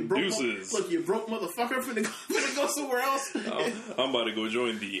champion. You broke, you broke motherfucker. Finna go somewhere else. I'm about to go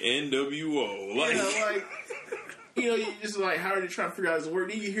join the NWO. You just like, how are they trying to figure out his work?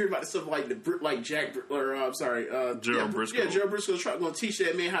 Then you hear about the stuff like Gerald Briscoe. Yeah, Gerald Briscoe's going to teach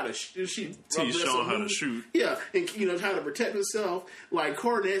that man how to teach Sean how to shoot. Yeah, and how to protect himself. Like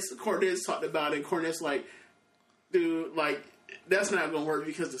Cornette's talked about it. And Cornette's like, dude, like, that's not going to work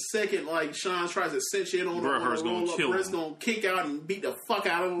because the second, like, Sean tries to cinch in on a roll up, Brett's going to kick out and beat the fuck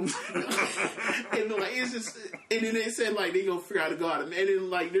out of him. And, like, it's just, and then they said, like, they going to figure out how to go out. And then,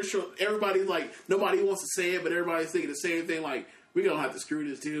 like, they're showing, everybody's like, nobody wants to say it, but everybody's thinking the same thing, like, we're going to have to screw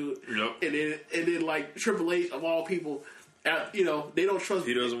this dude. Yep. And then, like, Triple H, of all people, they don't trust.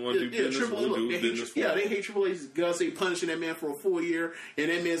 He doesn't want to do business. They hate Triple H's guts. They punishing that man for a full year, and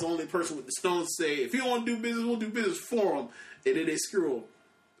that man's the only person with the stones to say, if you don't want to do business, we'll do business for him. And then they screw him.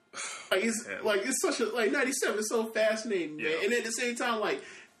 It's such a 97 is so fascinating, man. And at the same time, like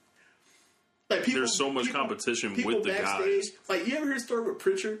people, there's so much competition with the backstage, guys. Like, you ever hear a story with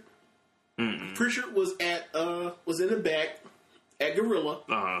Pritchard? Mm-mm. Pritchard was in the back at Gorilla,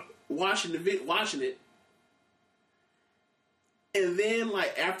 watching it. And then,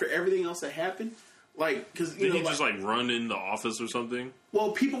 like, after everything else that happened, like, because did he just run in the office or something?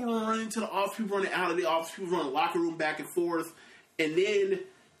 Well, people were running to the office, people running out of the office, people running the locker room back and forth, and then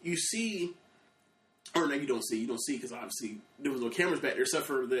you see, or no, you don't see because obviously there was no cameras back there except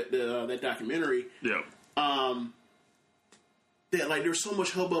for that documentary. Yeah. That like there's so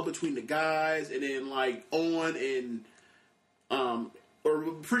much hubbub between the guys, and then like Owen and or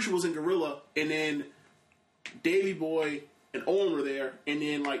Pritchard was in Gorilla, and then Davey Boy and Owen were there, and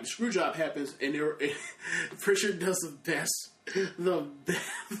then like the screw job happens, and Pritchard does the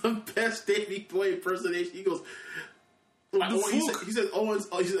best Davey Boy impersonation. He goes, like, he said Owen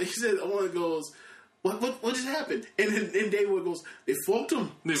goes, what just happened? And then Davey Boy goes, they fucked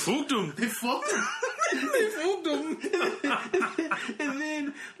him. They fucked him. They fucked him. They fucked him. And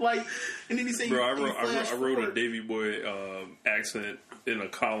then he said, bro, I wrote a Davey Boy accent in a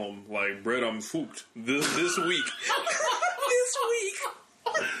column like, Brett, I'm fooked this week. This week.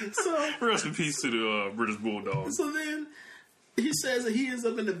 So rest in peace to the British Bulldog. So then he says that he ends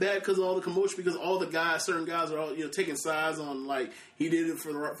up in the back because of all the commotion, because all the guys, certain guys are all taking sides on like he did it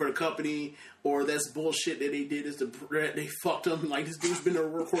for the company, or that's bullshit that they did. They fucked him. Like, this dude's been a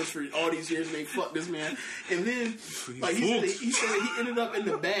workhorse for all these years and they fucked this man. And then like he said that he ended up in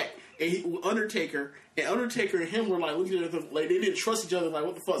the back. And Undertaker and him were like looking at them like they didn't trust each other. Like,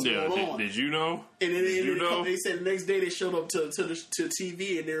 what the fuck's going on? Did you know? And then they said the next day they showed up to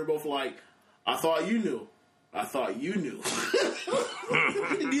TV and they were both like, I thought you knew. Neither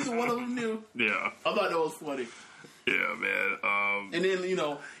one of them knew. Yeah, I thought that was funny. Yeah, man. And then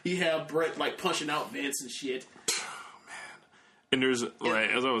you have Brett like punching out Vince and shit. Man, and there's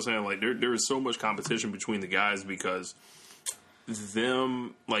like, as I was saying, like there is so much competition between the guys because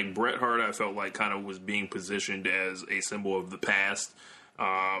them, like Bret Hart, I felt like kind of was being positioned as a symbol of the past.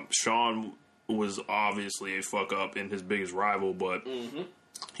 Shawn was obviously a fuck up and his biggest rival, but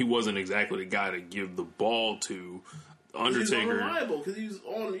he wasn't exactly the guy to give the ball to. Undertaker, he was unreliable because he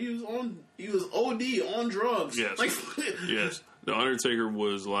was OD on drugs. Yes, yes. The Undertaker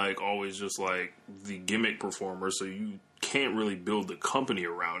was like always just like the gimmick performer, so you can't really build the company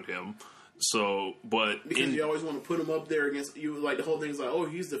around him. So, but because you always want to put him up there against you, like the whole thing is like, oh,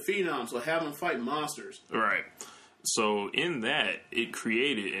 he's the phenom, so have him fight monsters, right? So in that, it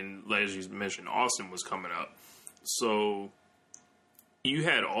created, and as you mentioned, Austin was coming up, so you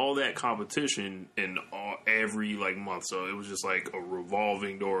had all that competition in every like month. So it was just like a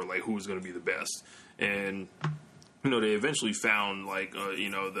revolving door, like who's going to be the best, and they eventually found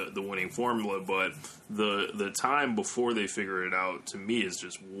the winning formula, but the time before they figure it out to me is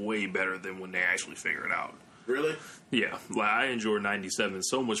just way better than when they actually figure it out. Really? Yeah, I enjoyed 97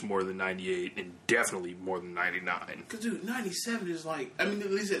 so much more than 98, and definitely more than 99. Because, dude, 97 is like, at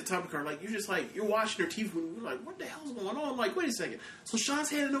least at the top of the card, you're just you're watching your TV and you're like, what the hell's going on? Wait a second. So Sean's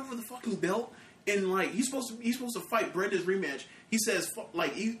handing over the fucking belt, and he's supposed to fight Brenda's rematch. He says,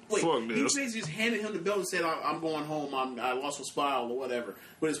 he basically just handed him the belt and said, I'm going home. I lost a spile or whatever,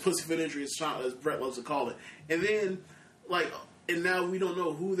 with his pussyfoot injury, as Brett loves to call it. And then, and now we don't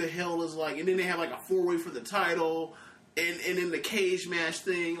know who the hell is and then they have a 4-way for the title, and then the cage match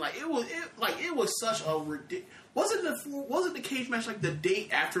thing. It was such a ridiculous. Wasn't the cage match the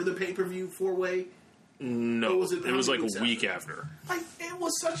date after the pay-per-view 4-way? No, it was a week after.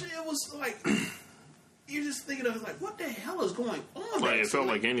 You're just thinking of what the hell is going on? It felt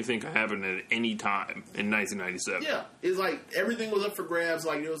like anything could happen at any time in 1997. Yeah, it's everything was up for grabs.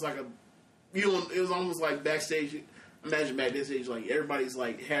 It was it was almost like backstage. Imagine back this age, everybody's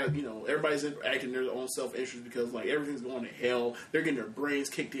everybody's acting their own self-interest because everything's going to hell. They're getting their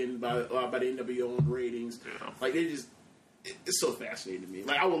brains kicked in by the NWO on ratings. Yeah. They just, it's so fascinating to me.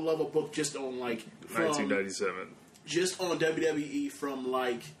 I would love a book just on 1997, just on WWE from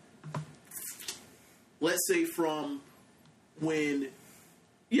let's say from when,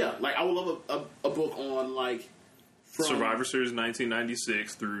 I would love a book on from Survivor Series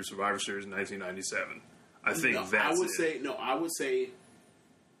 1996 through Survivor Series 1997. I think that's I would say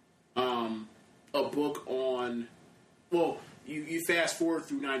a book on, you fast forward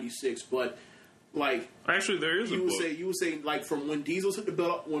through 96, but actually there is a book. You would say from when Diesel took the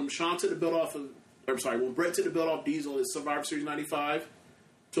belt, when Sean took the belt off of, when Brett took the belt off Diesel is Survivor Series 95.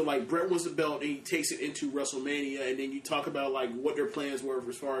 So Brett wins the belt and he takes it into WrestleMania, and then you talk about what their plans were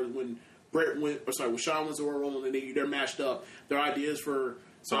as far as when when Sean wins the Royal Rumble and they're matched up, their ideas for.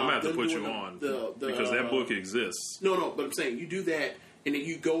 So I'm going to have to put you on because that book exists. No, but I'm saying you do that, and then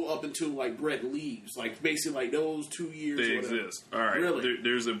you go up until Brett leaves, basically those 2 years. They exist. All right. Really?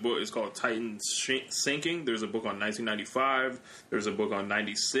 There's a book. It's called Titan Sinking. There's a book on 1995. There's a book on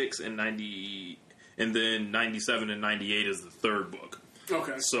 96 and 90, and then 97 and 98 is the third book.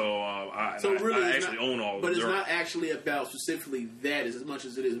 Okay. So I actually own all of them. But it's not actually about specifically that as much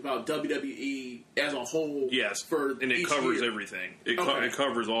as it is about WWE as a whole. Yes. And it covers everything. It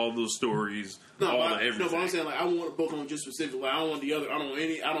covers all those stories. Everything. No, but I'm saying I want a book on just specifically. I don't want the other. I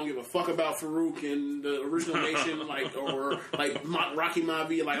don't give a fuck about Farouk and the original Nation, or Rocky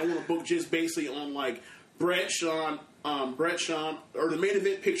Maivia. I want a book just basically on Brett, Sean, or the main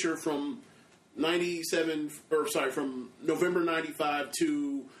event picture from 97, from November 95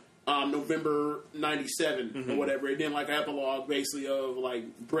 to November 97 or whatever, and then an epilogue basically of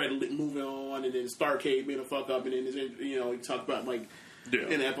Brett moving on, and then Starrcade being a fuck up, and then you talk about in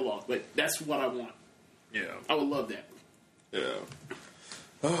the epilogue. But that's what I want. Yeah, I would love that. Yeah.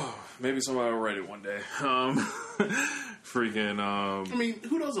 Oh, maybe somebody will write it one day. Freaking.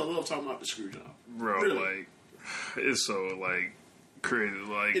 Who doesn't love talking about the screw job, bro? Really? It's so creative,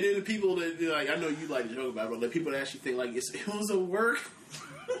 and then the people that I know you like to joke about, but the people that actually think it was a work.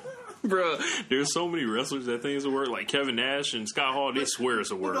 Bro, there's so many wrestlers that think it's a work. Kevin Nash and Scott Hall, they swear it's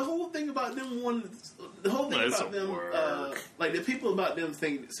a work. The whole thing about them the people about them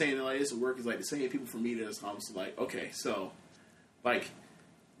saying it's a work is the same people from me that's almost okay, so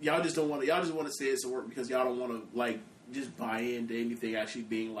y'all just want to say it's a work because y'all don't want to just buy into anything actually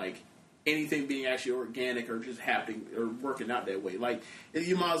being anything being actually organic or just happening or working out that way.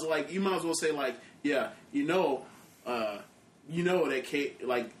 You might as well say that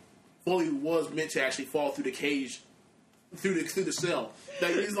Foley was meant to actually fall through the cage, through the cell.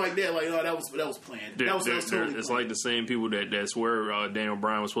 He's that. That was planned. That was totally it's planned. the same people that swear Daniel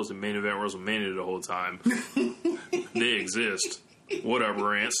Bryan was supposed to main event WrestleMania the whole time. They exist. Whatever,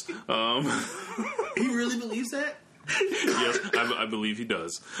 Rance. He really believes that? Yes, I believe he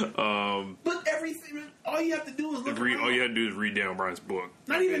does. But everything, all you have to do is look around. All you have to do is read Daniel Bryan's book.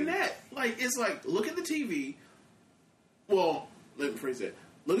 Not even that. It's look at the TV. Well, let me phrase that.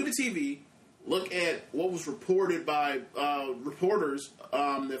 Look at the TV. Look at what was reported by reporters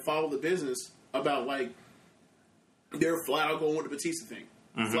that follow the business about they're flat out going with the Batista thing.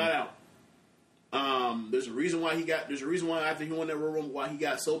 Flat out. There's a reason why after he won that Royal Rumble, why he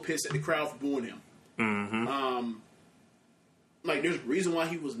got so pissed at the crowd for booing him. There's a reason why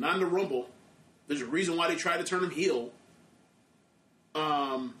he was not in the Rumble. There's a reason why they tried to turn him heel.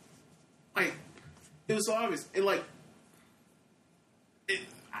 It was so obvious. And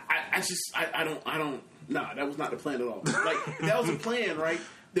I don't. Nah, that was not the plan at all. If that was a plan, right?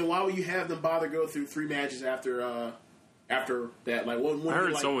 then why would you have them bother go through 3 matches after that? Like, I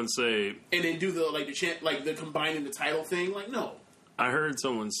heard someone say, and then do the combining the title thing. Like, no. I heard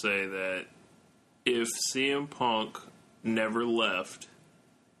someone say that if CM Punk never left,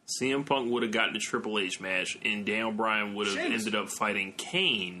 CM Punk would have gotten a Triple H match, and Daniel Bryan would have ended up fighting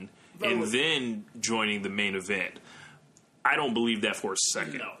Kane and then joining the main event. I don't believe that for a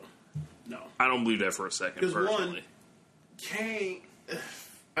second. No. I don't believe that for a second, personally. One, Kane,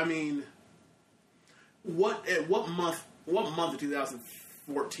 I mean, what month of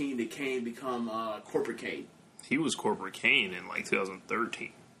 2014 did Kane become Corporate Kane? He was Corporate Kane in like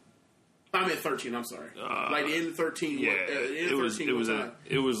 2013. I meant 13. I'm sorry. Like the end of 13. Yeah,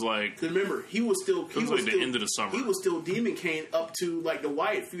 it was like. Remember, he was still. He was like still, the end of the summer. He was still Demon Kane up to like the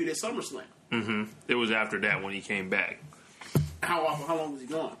Wyatt feud at SummerSlam. Mm-hmm. It was after that when he came back. How long was he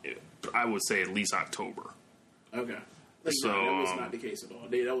gone? I would say at least October. Okay. Like, so that was not the case at all.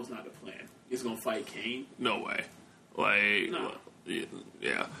 That was not the plan. He's gonna fight Kane. No way. Like, no.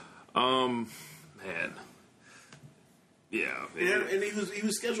 Yeah. Man. Yeah, and he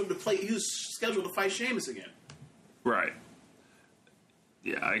was scheduled to play. He was scheduled to fight Sheamus again. Right.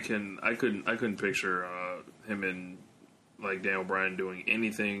 Yeah, I couldn't picture him and like Daniel Bryan doing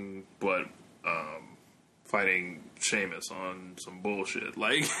anything but fighting Sheamus on some bullshit.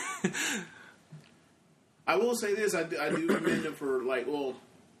 Like, I will say this: I do commend him for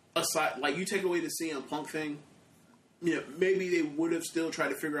aside, like you take away the CM Punk thing. You know, maybe they would have still tried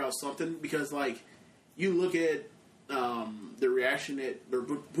to figure out something because, like, you look at. The reaction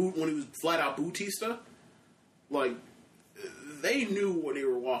when he was flat out Bautista, like they knew what they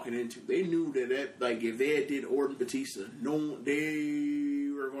were walking into. They knew that like if they did Orton Batista, they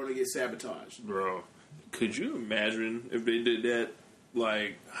were going to get sabotaged. Bro, could you imagine if they did that?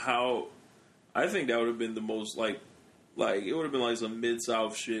 Like how? I think that would have been the most like it would have been like some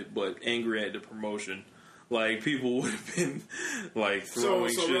Mid-South shit, but angry at the promotion. Like people would have been like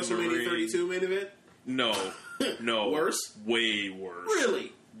throwing shit in the WrestleMania ring. 32 main event. No. Worse? Way worse.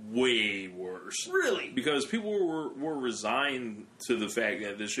 Really? Way worse. Really? Because people were resigned to the fact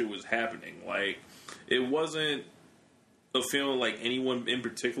that this shit was happening. Like, it wasn't a feeling like anyone in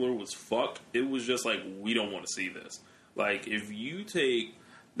particular was fucked. It was just like, we don't want to see this. Like, if you take...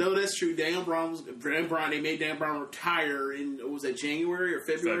 No, that's true. They made Dan Brown retire in, was that January or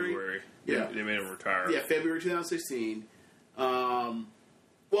February? February. Yeah. They made him retire. Yeah, February 2016.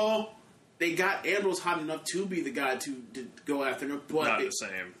 Well... They got Ambrose hot enough to be the guy to go after him, but not the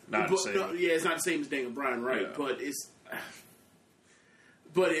same. Not the same. No, yeah, it's not the same as Daniel Bryan, right? Yeah.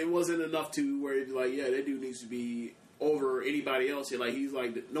 But it wasn't enough to where it'd be like, yeah, that dude needs to be over anybody else. Like he's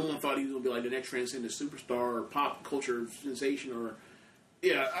like, no one thought he was gonna be like the next transcendent superstar or pop culture sensation or.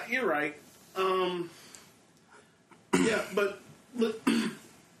 Yeah, you're right. Yeah, but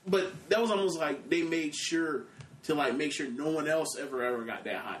that was almost like they made sure to like make sure no one else ever got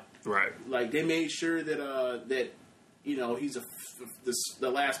that hot. Right. Like they made sure that you know he's the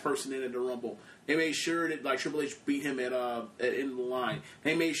last person in at the Rumble. They made sure that like Triple H beat him at end of the line.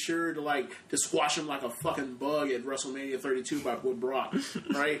 They made sure to squash him like a fucking bug at WrestleMania 32 with Brock.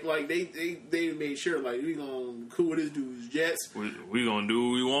 Right? Like they made sure like we gonna cool with this dude's jets. We gonna do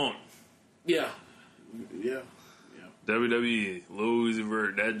what we want. Yeah. WWE, Louis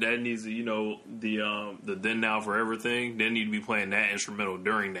Vert, that needs to, you know, the then now forever thing. They need to be playing that instrumental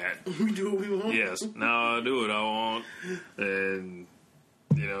during that. We do what we want. Yes, now I do what I want, and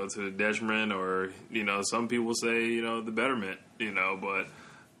you know, to the detriment, or you know, some people say, you know, the betterment, you know, but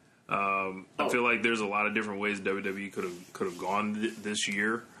I feel like there's a lot of different ways WWE could have gone this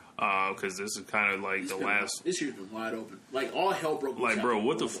year. Because this is kind of like This year's been wide open. Like all hell broke loose. Like, bro,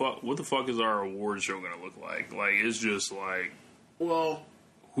 what the fuck? What the fuck is our award show gonna look like? Like, it's just like, well,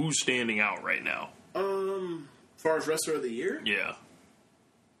 who's standing out right now? As far as wrestler of the year, yeah,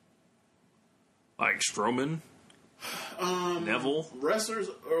 like Strowman, Neville, wrestlers.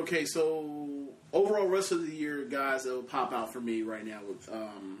 Okay, so overall wrestler of the year guys that will pop out for me right now with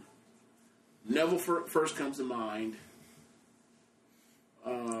Neville first comes to mind.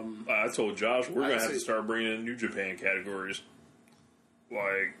 I told Josh we're gonna have to start bringing in New Japan categories.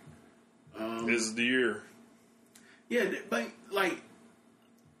 Like, this is the year. Yeah, but like,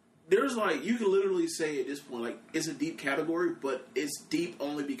 there's like you can literally say at this point like it's a deep category, but it's deep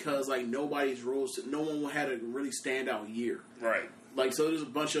only because like no one had a really standout year, right? Like, so there's a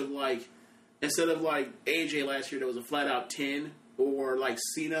bunch of like instead of like AJ last year, there was a flat out 10, or like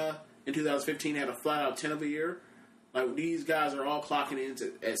Cena in 2015 had a flat out 10 of a year. Like, these guys are all clocking in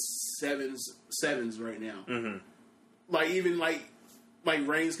at sevens right now. Mm-hmm. Like, even, like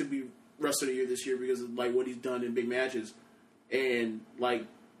Reigns could be Wrestler of the Year this year because of, like, what he's done in big matches. And, like,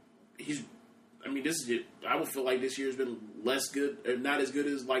 this is it. I would feel like this year's been less good, or not as good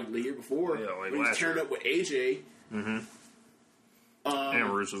as like the year before. Yeah, like when he's turned up with AJ. Mm-hmm. And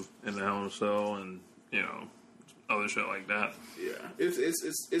Rusev in the Hell in a Cell, and other shit like that. Yeah,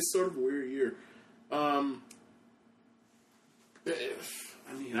 it's sort of a weird year. I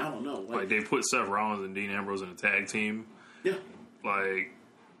don't know. Like they put Seth Rollins and Dean Ambrose in a tag team. Yeah, like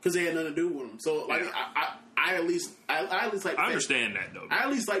because they had nothing to do with them. So like, I at least like. I understand that though. I at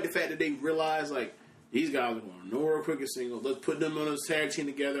least like the fact that they realized like these guys are going nowhere quick as singles. Let's put them on a tag team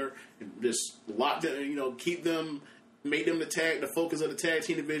together and just lock them. Keep them. Make them the focus of the tag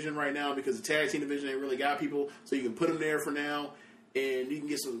team division right now, because the tag team division ain't really got people, so you can put them there for now, and you can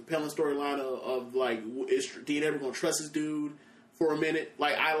get some compelling storyline of like, is Dean ever going to trust this dude for a minute?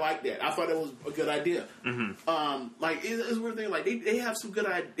 Like, I like that. I thought that was a good idea. Mm-hmm. Like, it's a weird thing. Like, they have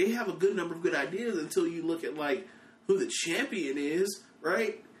they have a good number of good ideas until you look at like who the champion is,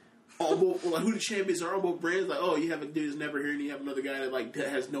 right? On both, like, who the champions are on both brands. Like, oh, you have a dude who's never here, and you have another guy that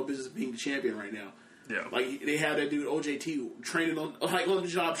has no business being the champion right now. Yeah, like they have that dude OJT training on the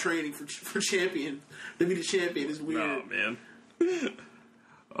job training for champion to be the champion. Is weird. Oh man.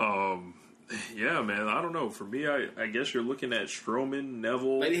 Yeah, man. I don't know. For me, I guess you're looking at Strowman,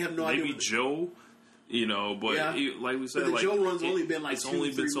 Neville, like they have no maybe idea Joe. But like we said, but the like Joe run's only been like it's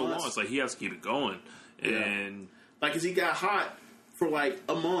only been so months. long. It's like he has to keep it going, and like because he got hot for like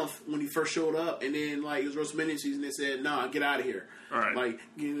a month when he first showed up, and then like it was WrestleMania season. They said, "Nah, get out of here." All right. Like,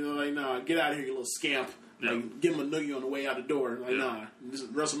 nah, get out of here, you little scamp. Yeah. Like, give him a noogie on the way out the door. Like, nah, this is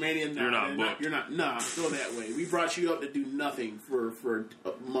WrestleMania. Nah, you're not. Nah, go that way. We brought you up to do nothing for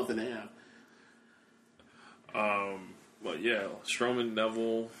a month and a half. But yeah, Strowman,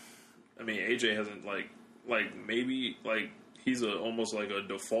 Neville. I mean, AJ hasn't like maybe like he's almost like a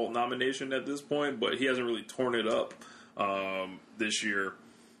default nomination at this point, but he hasn't really torn it up this year.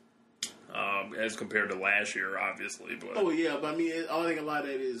 As compared to last year, obviously. But I mean, I think a lot of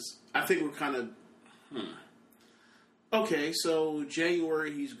that is, I think we're kind of, Okay, so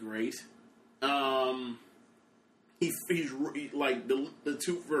January he's great. He's like the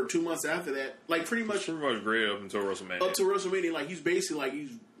 2 months after that, like pretty much great up until WrestleMania. Up to WrestleMania, like he's basically like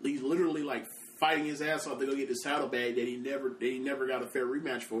he's literally like fighting his ass off to go get this title bag that he never got a fair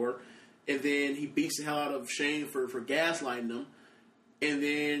rematch for, and then he beats the hell out of Shane for gaslighting him, and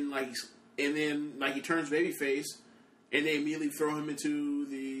then he turns babyface, and they immediately throw him into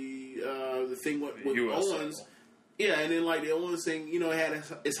the thing with Owens. Title. Yeah, and then like the Owens thing, had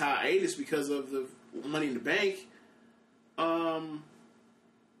its hiatus because of the Money in the Bank. And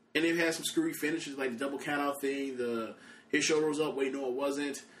they've had some screwy finishes like the double countout thing. His shoulder was up. Wait, no, it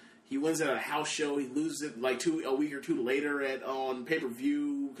wasn't. He wins at a house show. He loses it like a week or two later on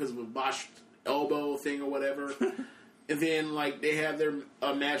pay-per-view because of a botched elbow thing or whatever. And then like they have their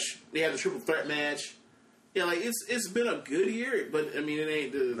match. They have the triple threat match. Yeah, like it's been a good year, but I mean it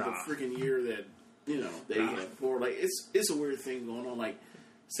ain't the freaking year that they had before. Like it's a weird thing going on. Like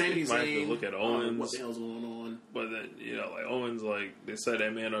Sami Zayn, look at Owens. What the hell's going on? But then like Owens, like they said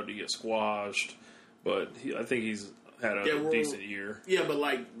that man ought to get squashed, but I think he's had a decent year. Yeah, but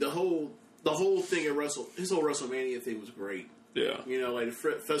like the whole thing at his whole WrestleMania thing was great. Yeah, like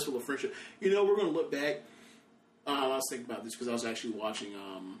the Festival of Friendship. We're gonna look back. I was thinking about this because I was actually watching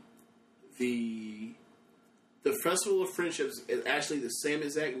the Festival of Friendships is actually the same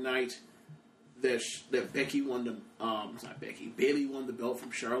exact night that Becky won the it's not Becky, Bayley won the belt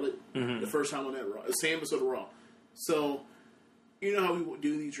from Charlotte the first time on that Raw, the same episode of Raw. So how we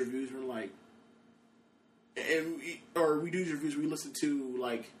do these reviews, we're like, we do these reviews, we listen to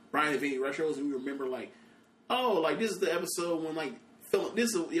like Brian and Vinny retros, and we remember like, oh, like this is the episode when like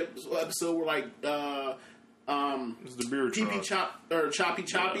this is the episode where like it's the beer truck. Choppy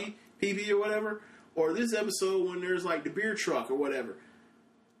PB or whatever, or this episode when there's like the beer truck or whatever.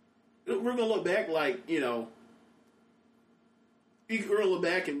 We're gonna look back like we're gonna look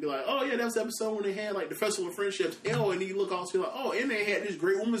back and be like, oh yeah, that was the episode when they had like the Festival of Friendships. And you look also like, oh, and they had this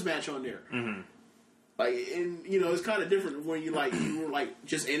great women's match on there. Mm-hmm. Like, and it's kind of different when you were like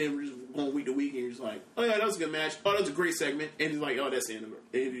just in it, just going week to week, and you're just like, oh yeah, that was a good match. Oh, that was a great segment, and you're like, oh, that's the end of it.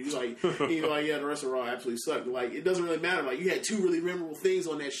 And you're like, yeah, the rest of Raw absolutely sucked. But, like, it doesn't really matter. Like, you had two really memorable things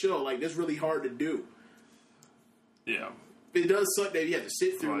on that show. Like, that's really hard to do. Yeah. It does suck that you have to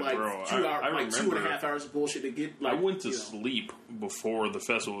sit through like 2 hours, 2.5 hours of bullshit to get. Like, I went to sleep before the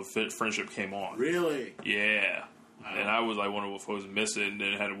Festival of Friendship came on. Really? Yeah. Wow. And I was like one of the folks missing, and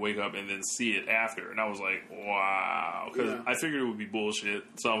then had to wake up and then see it after, and I was like, wow, because I figured it would be bullshit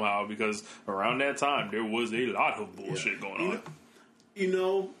somehow, because around that time there was a lot of bullshit going on.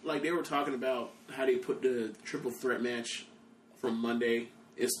 Like they were talking about how they put the triple threat match from Monday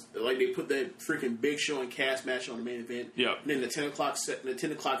It's like they put that freaking Big Show and Cass match on the main event. Yeah. And then the 10 o'clock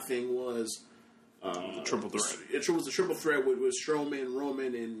thing was the triple threat. It was a triple threat with Strowman,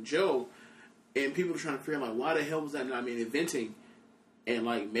 Roman, and Joe. And people were trying to figure out, like, why the hell was that not main eventing? And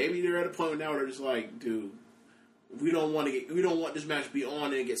like maybe they're at a point now where they're just like, dude, we don't want this match to be on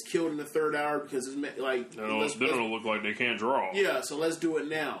and it gets killed in the third hour because it's like they don't look like they can't draw. Yeah, so let's do it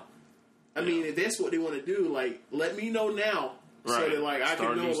now. I mean, if that's what they want to do, like, let me know now. Right. So that, like, I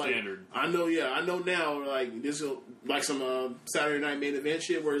can know, like, standard. I know now, like, this is like some Saturday Night Main Event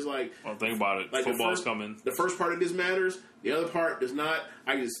shit where it's like, well, think about it. Like football's coming. The first part of this matters. The other part does not.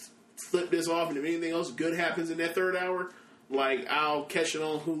 I just flip this off, and if anything else good happens in that third hour, like, I'll catch it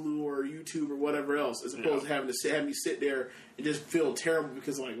on Hulu or YouTube or whatever else, as opposed to having me sit there and just feel terrible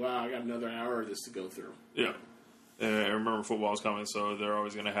because, like, wow, I got another hour of this to go through. Yeah. I remember football's coming, so they're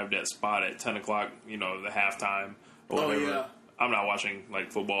always going to have that spot at 10 o'clock, you know, the halftime or whatever. Yeah. I'm not watching,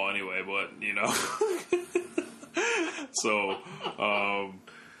 like, football anyway, but, you know. So,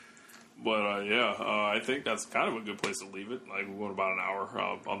 I think that's kind of a good place to leave it. Like, we went about an hour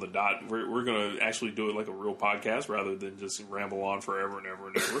on the dot. We're going to actually do it like a real podcast rather than just ramble on forever and ever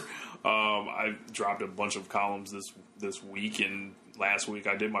and ever. I dropped a bunch of columns this week, and last week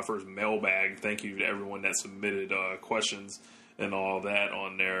I did my first mailbag. Thank you to everyone that submitted questions and all that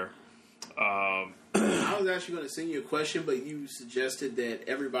on there. I was actually going to send you a question, but you suggested that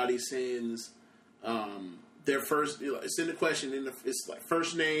everybody sends their first. Send a question in it's like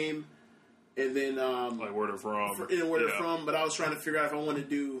first name, and then like where they're from, where they're from. But I was trying to figure out if I want to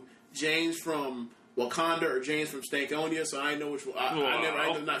do James from Wakanda or James from Stankonia, so I know which one.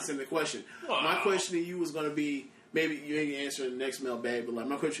 I did not send the question. Wow. My question to you was going to be, maybe you can answer in the next mailbag, but like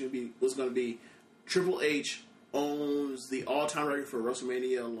my question was going to be Triple H owns the all-time record for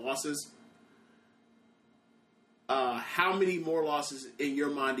WrestleMania losses. How many more losses in your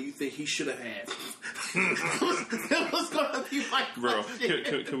mind do you think he should have had? That was going to be my question.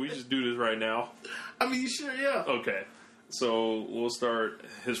 Bro, can we just do this right now? I mean, sure, yeah. Okay. So, we'll start.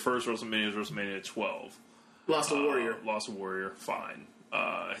 His first WrestleMania is WrestleMania 12. Lost to Warrior, fine.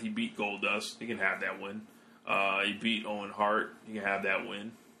 He beat Goldust. He can have that win. He beat Owen Hart. He can have that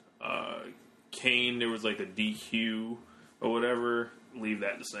win. Kane, there was like a DQ or whatever. Leave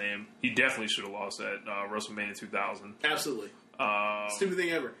that the same. He definitely should have lost at WrestleMania 2000. Absolutely. Stupid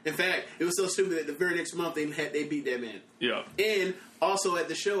thing ever. In fact, it was so stupid that the very next month they beat that man. Yeah. And also at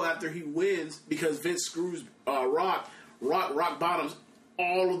the show after he wins, because Vince screws Rock bottoms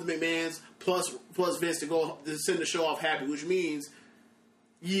all of the McMahons plus Vince to send the show off happy, which means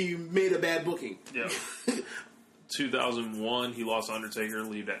you made a bad booking. Yeah. 2001, he lost Undertaker.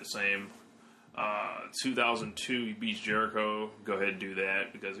 Leave that the same. 2002, he beats Jericho. Go ahead and do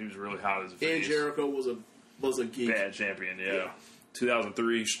that because he was really hot as a face. And Jericho was a geek. Bad champion, yeah.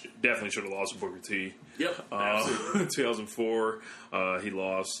 2003, definitely should have lost to Booker T. Yep. 2004, he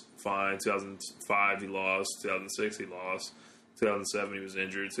lost. Fine. 2005, he lost. 2006, he lost. 2007, he was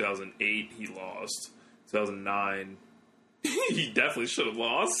injured. 2008, he lost. 2009, he definitely should have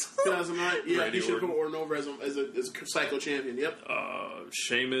lost. 2009, yeah, he should have put Orton over as a Psycho champion. Yep.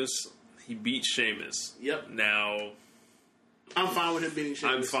 Sheamus. He beat Sheamus. Yep. Now, I'm fine with him beating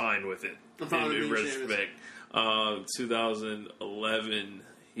Sheamus. I'm fine with it. I'm fine with beating respect. 2011,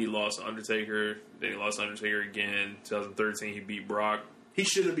 he lost Undertaker. Then he lost Undertaker again. 2013, he beat Brock. He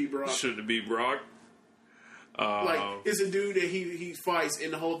shouldn't have beat Brock. Like, it's a dude that he fights,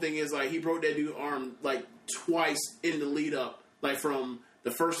 and the whole thing is, like, he broke that dude's arm, like, twice in the lead up. Like, from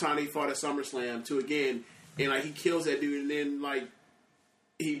the first time he fought at SummerSlam to again. And, like, he kills that dude, and then, like,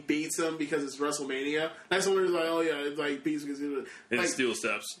 he beats him because it's WrestleMania. That's when he's like, oh yeah, it's like beats because like steel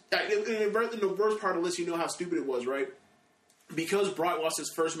steps. In the worst part of the list, you know how stupid it was, right? Because Brock lost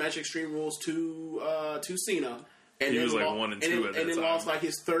his first match Extreme Rules to Cena, and he was like 1 and 2 at that time, and then lost like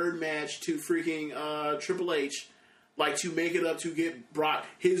his third match to freaking Triple H, like to make it up to get Brock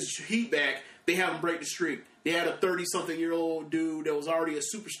his heat back. They have him break the streak. They had a 30-something-year-old dude that was already a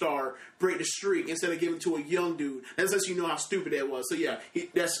superstar break the streak instead of giving it to a young dude. That lets you know how stupid that was. So yeah,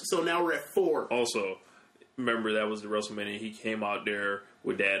 so now we're at 4. Also, remember that was the WrestleMania. He came out there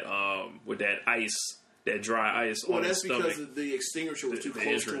with that ice, that dry ice. Well, on that's his because stomach. the extinguisher was too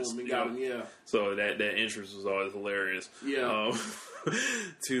close to him and got him. Yeah. So that entrance was always hilarious. Yeah.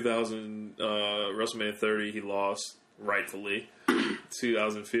 2000 WrestleMania 30, he lost rightfully.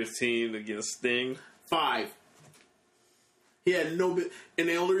 2015 against Sting. 5. He had no bit, and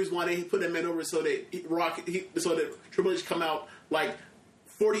the only reason why they put that man over is so that Triple H come out like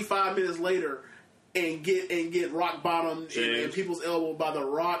 45 minutes later and get rock bottom and people's elbow by the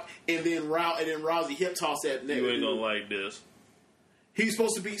Rock, and then Rousey hip toss that. You ain't gonna like this. He's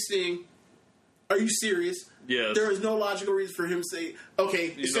supposed to beat Sting. Are you serious? Yes. There is no logical reason for him to say,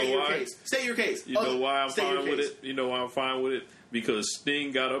 okay, state your case. State your case. You know why I'm fine with it? You know why I'm fine with it? Because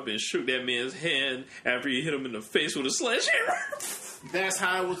Sting got up and shook that man's hand after he hit him in the face with a sledgehammer. That's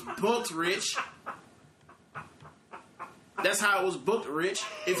how it was booked, Rich. That's how it was booked, Rich.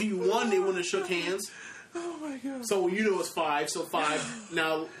 If he won, they wouldn't have shook hands. Oh my god! So it's 5. So 5.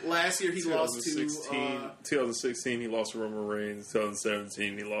 Now last year he lost to 2016. He lost to Roman Reigns.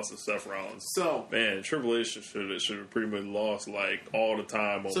 2017 he lost to Seth Rollins. So man, Triple H should have pretty much lost like all the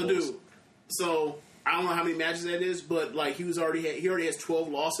time. Almost. So I don't know how many matches that is, but like he already has 12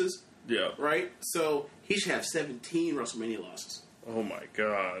 losses. Yeah. Right. So he should have 17 WrestleMania losses. Oh my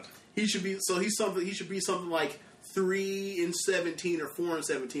god! He should be something like 3-17 or 4-17 or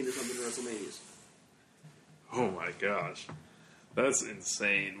something in WrestleManias. Oh my gosh. That's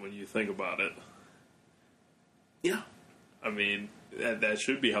insane when you think about it. Yeah. I mean, that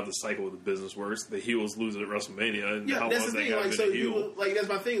should be how the cycle of the business works. The heels lose at WrestleMania, and yeah, how that's long the they thing. got Like, so heel. that's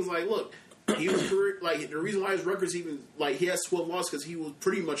my thing. Is like, look, he was like the reason why his record's even like he has 12 losses because he was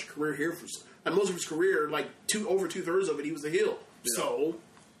pretty much a career heel for like, most of his career, like over 2/3 of it, he was a heel. Yeah. So,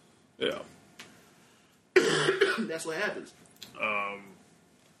 yeah, that's what happens.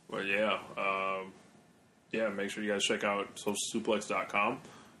 Well, yeah. Yeah, make sure you guys check out socialsuplex.com.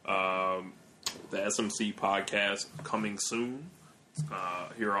 The SMC podcast coming soon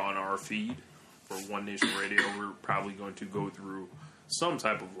here on our feed for One Nation Radio. We're probably going to go through some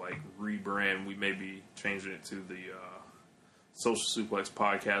type of like rebrand. We may be changing it to the Social Suplex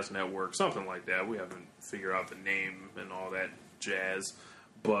Podcast Network, something like that. We haven't figured out the name and all that jazz.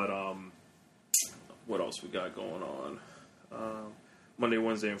 But what else we got going on? Monday,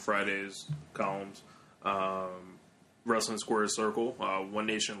 Wednesday, and Fridays columns. Wrestling Square Circle, One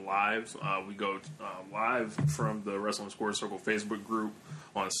Nation Live. We go live from the Wrestling Square Circle Facebook group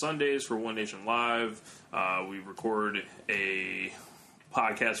on Sundays for One Nation Live. We record a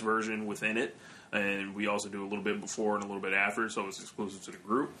podcast version within it, and we also do a little bit before and a little bit after, so it's exclusive to the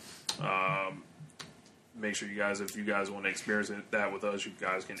group. Make sure you guys, if you guys want to experience that with us, you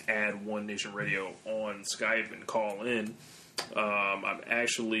guys can add One Nation Radio on Skype and call in. I've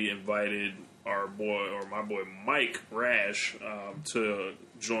actually invited my boy Mike Rash to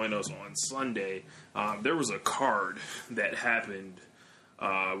join us on Sunday. There was a card that happened,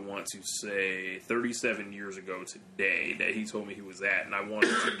 I want to say 37 years ago today, that he told me he was at, and I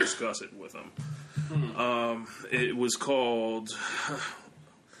wanted to discuss it with him. It was called,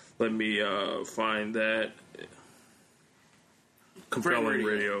 let me find that. Compelling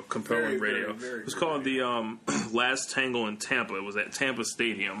Radio. It was called the Last Tangle in Tampa. It was at Tampa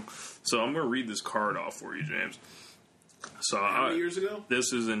Stadium. So I'm going to read this card off for you, James. So How many years ago?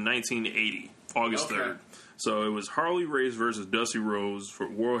 This is in 1980, August 3rd. So it was Harley Race versus Dusty Rhodes for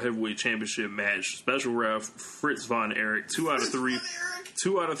World Heavyweight Championship match. Special ref Fritz Von Erich. 2 out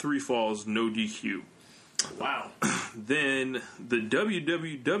of 3 falls, no DQ. Wow. Then the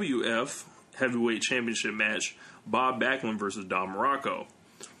WWF Heavyweight Championship match. Bob Backlund versus Don Morocco.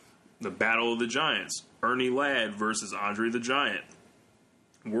 The Battle of the Giants. Ernie Ladd versus Andre the Giant.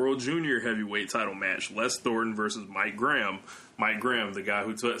 World Junior Heavyweight title match. Les Thornton versus Mike Graham. Mike Graham, the guy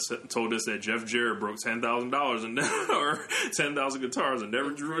who told us that Jeff Jarrett broke $10,000 and or 10,000 guitars and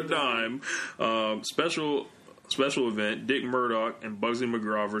never drew a dime. Special event. Dick Murdoch and Bugsy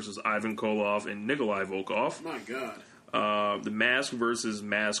McGraw versus Ivan Koloff and Nikolai Volkov. My God. The Mask versus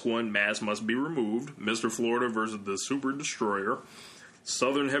Mask 1. Mask must be removed. Mr. Florida versus the Super Destroyer.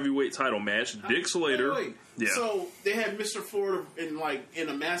 Southern Heavyweight title match. Dick Slater. Wait. Yeah. So they had Mr. Florida in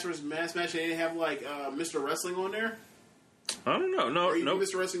a Mask versus Mask match. They didn't have like Mr. Wrestling on there. I don't know. No, no.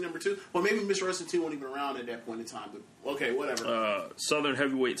 Mr. Wrestling number 2. Well, maybe Mr. Wrestling 2 wasn't even around at that point in time. But okay, whatever. Southern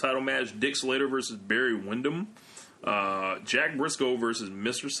Heavyweight title match. Dick Slater versus Barry Windham. Jack Briscoe versus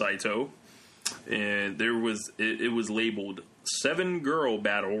Mr. Saito. And there was it was labeled 7-girl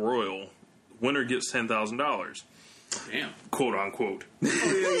battle royal. Winner gets $10,000. Damn. Quote unquote. Oh,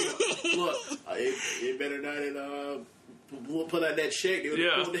 yeah. Look, it better not put out that check.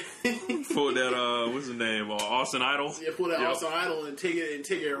 Yeah. Pull that what's his name? Austin Idol. Yeah, pull that Austin Idol and take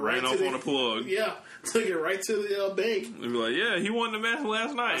it right off on a plug. Yeah. Took it right to the bank. They'd be like, yeah, he won the match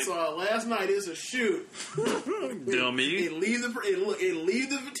last night. I saw it last night. It's a shoot. Dummy. It leaves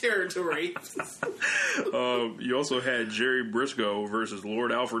the territory. You also had Jerry Briscoe versus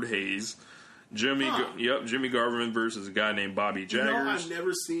Lord Alfred Hayes. Jimmy Garvin versus a guy named Bobby Jaggers. I've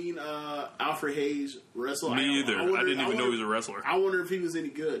never seen Alfred Hayes wrestle. Me either. I didn't even know he was a wrestler. I wonder if he was any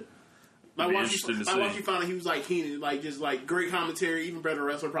good. Like once you found out he was like Keenan, like just like great commentary, even better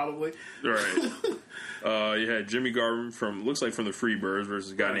wrestler probably. Right. You had Jimmy Garvin from the Freebirds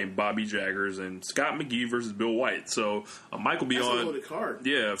versus a guy named Bobby Jaggers, and Scott McGee versus Bill White. So Mike will be That's on. a loaded card.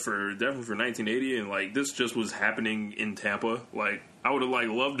 Yeah, definitely for 1980, and like this just was happening in Tampa. Like I would have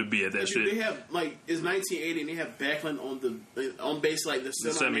loved to be at that shit. They have it's 1980, and they have Backlund on base like the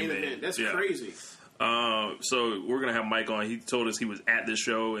semi-main event. That's crazy. So we're gonna have Mike on. He told us he was at this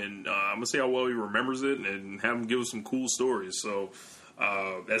show, and I'm gonna see how well he remembers it, and have him give us some cool stories. So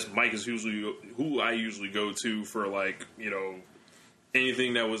that's Mike is usually who I usually go to for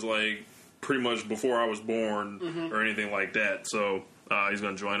anything that was like pretty much before I was born or anything like that. So he's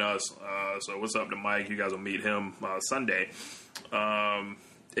gonna join us. So what's up to Mike? You guys will meet him Sunday.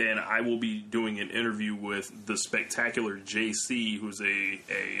 And I will be doing an interview with the Spectacular JC, who's an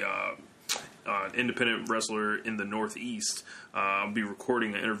independent wrestler in the Northeast. I'll be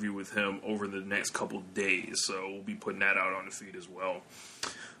recording an interview with him over the next couple days, so we'll be putting that out on the feed as well.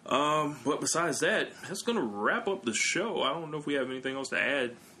 But besides that, that's going to wrap up the show. I don't know if we have anything else to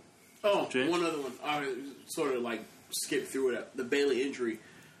add. Oh, James? One other one. I sort of skip through it. The Bayley injury.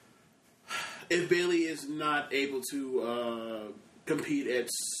 If Bayley is not able to compete at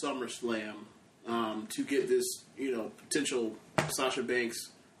SummerSlam to get this, potential Sasha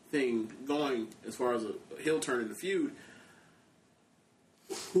Banks thing going as far as a heel turn in the feud,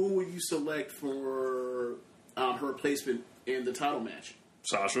 who would you select for her replacement in the title match?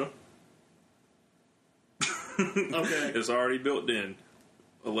 Sasha. Okay. It's already built in.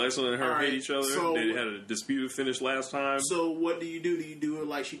 Alexa and her hate each other. So, they had a disputed finish last time. So what do you do? Do you do it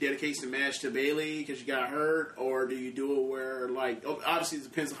like she dedicates the match to Bayley because she got hurt? Or do you do it where, obviously it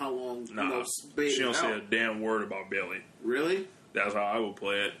depends on how long, Bayley's she don't out. say a damn word about Bayley. Really? That's how I would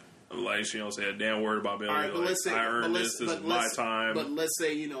play it. She don't say a damn word about Bayley. All right, but let's say, I earned this is my time. But let's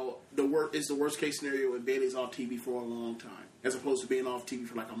say, the worst case scenario when Bayley's off TV for a long time, as opposed to being off TV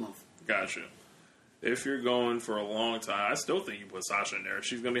for a month. Gotcha. If you're going for a long time, I still think you put Sasha in there.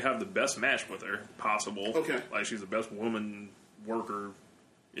 She's going to have the best match with her possible. Okay. She's the best woman worker,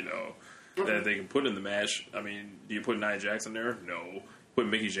 that they can put in the match. I mean, do you put Nia Jax in there? No. Put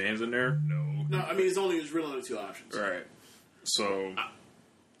Mickie James in there? No. No, I mean, it's really only two options. Right. So...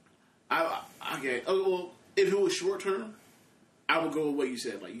 Okay. Oh, well, if it was short term, I would go with what you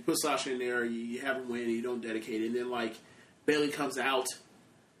said. You put Sasha in there, you have her win, and you don't dedicate it. And then, Bayley comes out,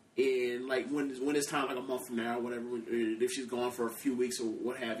 and, when it's time, a month from now, or whatever, if she's gone for a few weeks or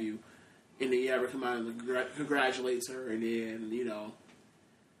what have you, and then you have her come out and congratulates her, and then,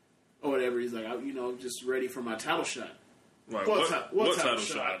 or whatever, he's like, just ready for my title shot. Right. What title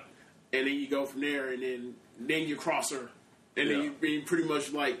shot? And then you go from there, and then you cross her. And then you pretty much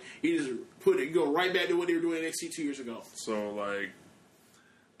you just you go right back to what they were doing in NXT 2 years ago. So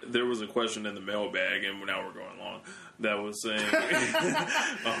there was a question in the mailbag, and now we're going long, that was saying,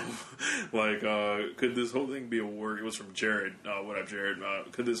 could this whole thing be a work? It was from Jared. What up, Jared?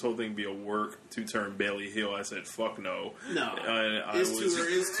 Could this whole thing be a work to turn Bayley heel? I said, fuck no. No. It's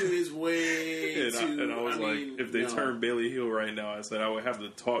way too... And I was if they turn Bayley heel right now, I said I would have to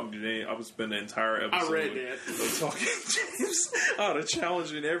talk to James. I would spend the entire episode I read that. of talking to James out of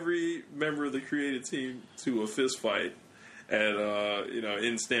challenging every member of the creative team to a fist fight at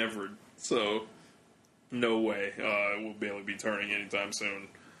in Stanford. So no way will Bayley be turning anytime soon.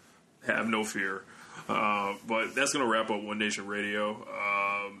 Have no fear. But that's going to wrap up One Nation Radio.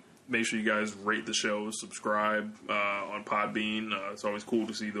 Make sure you guys rate the show, subscribe on Podbean. It's always cool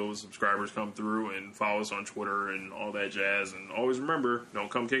to see those subscribers come through, and follow us on Twitter and all that jazz. And always remember, don't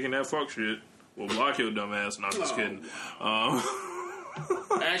come kicking that fuck shit. We'll block your dumb ass. Not just kidding.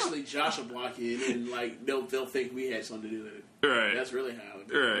 Actually, Josh will block you, and then they'll think we had something to do with it. Right. That's really how it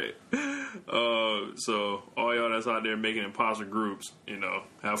goes. Right. So all y'all that's out there making imposter groups,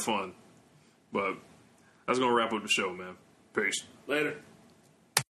 have fun. But that's gonna wrap up the show, man. Peace. Later.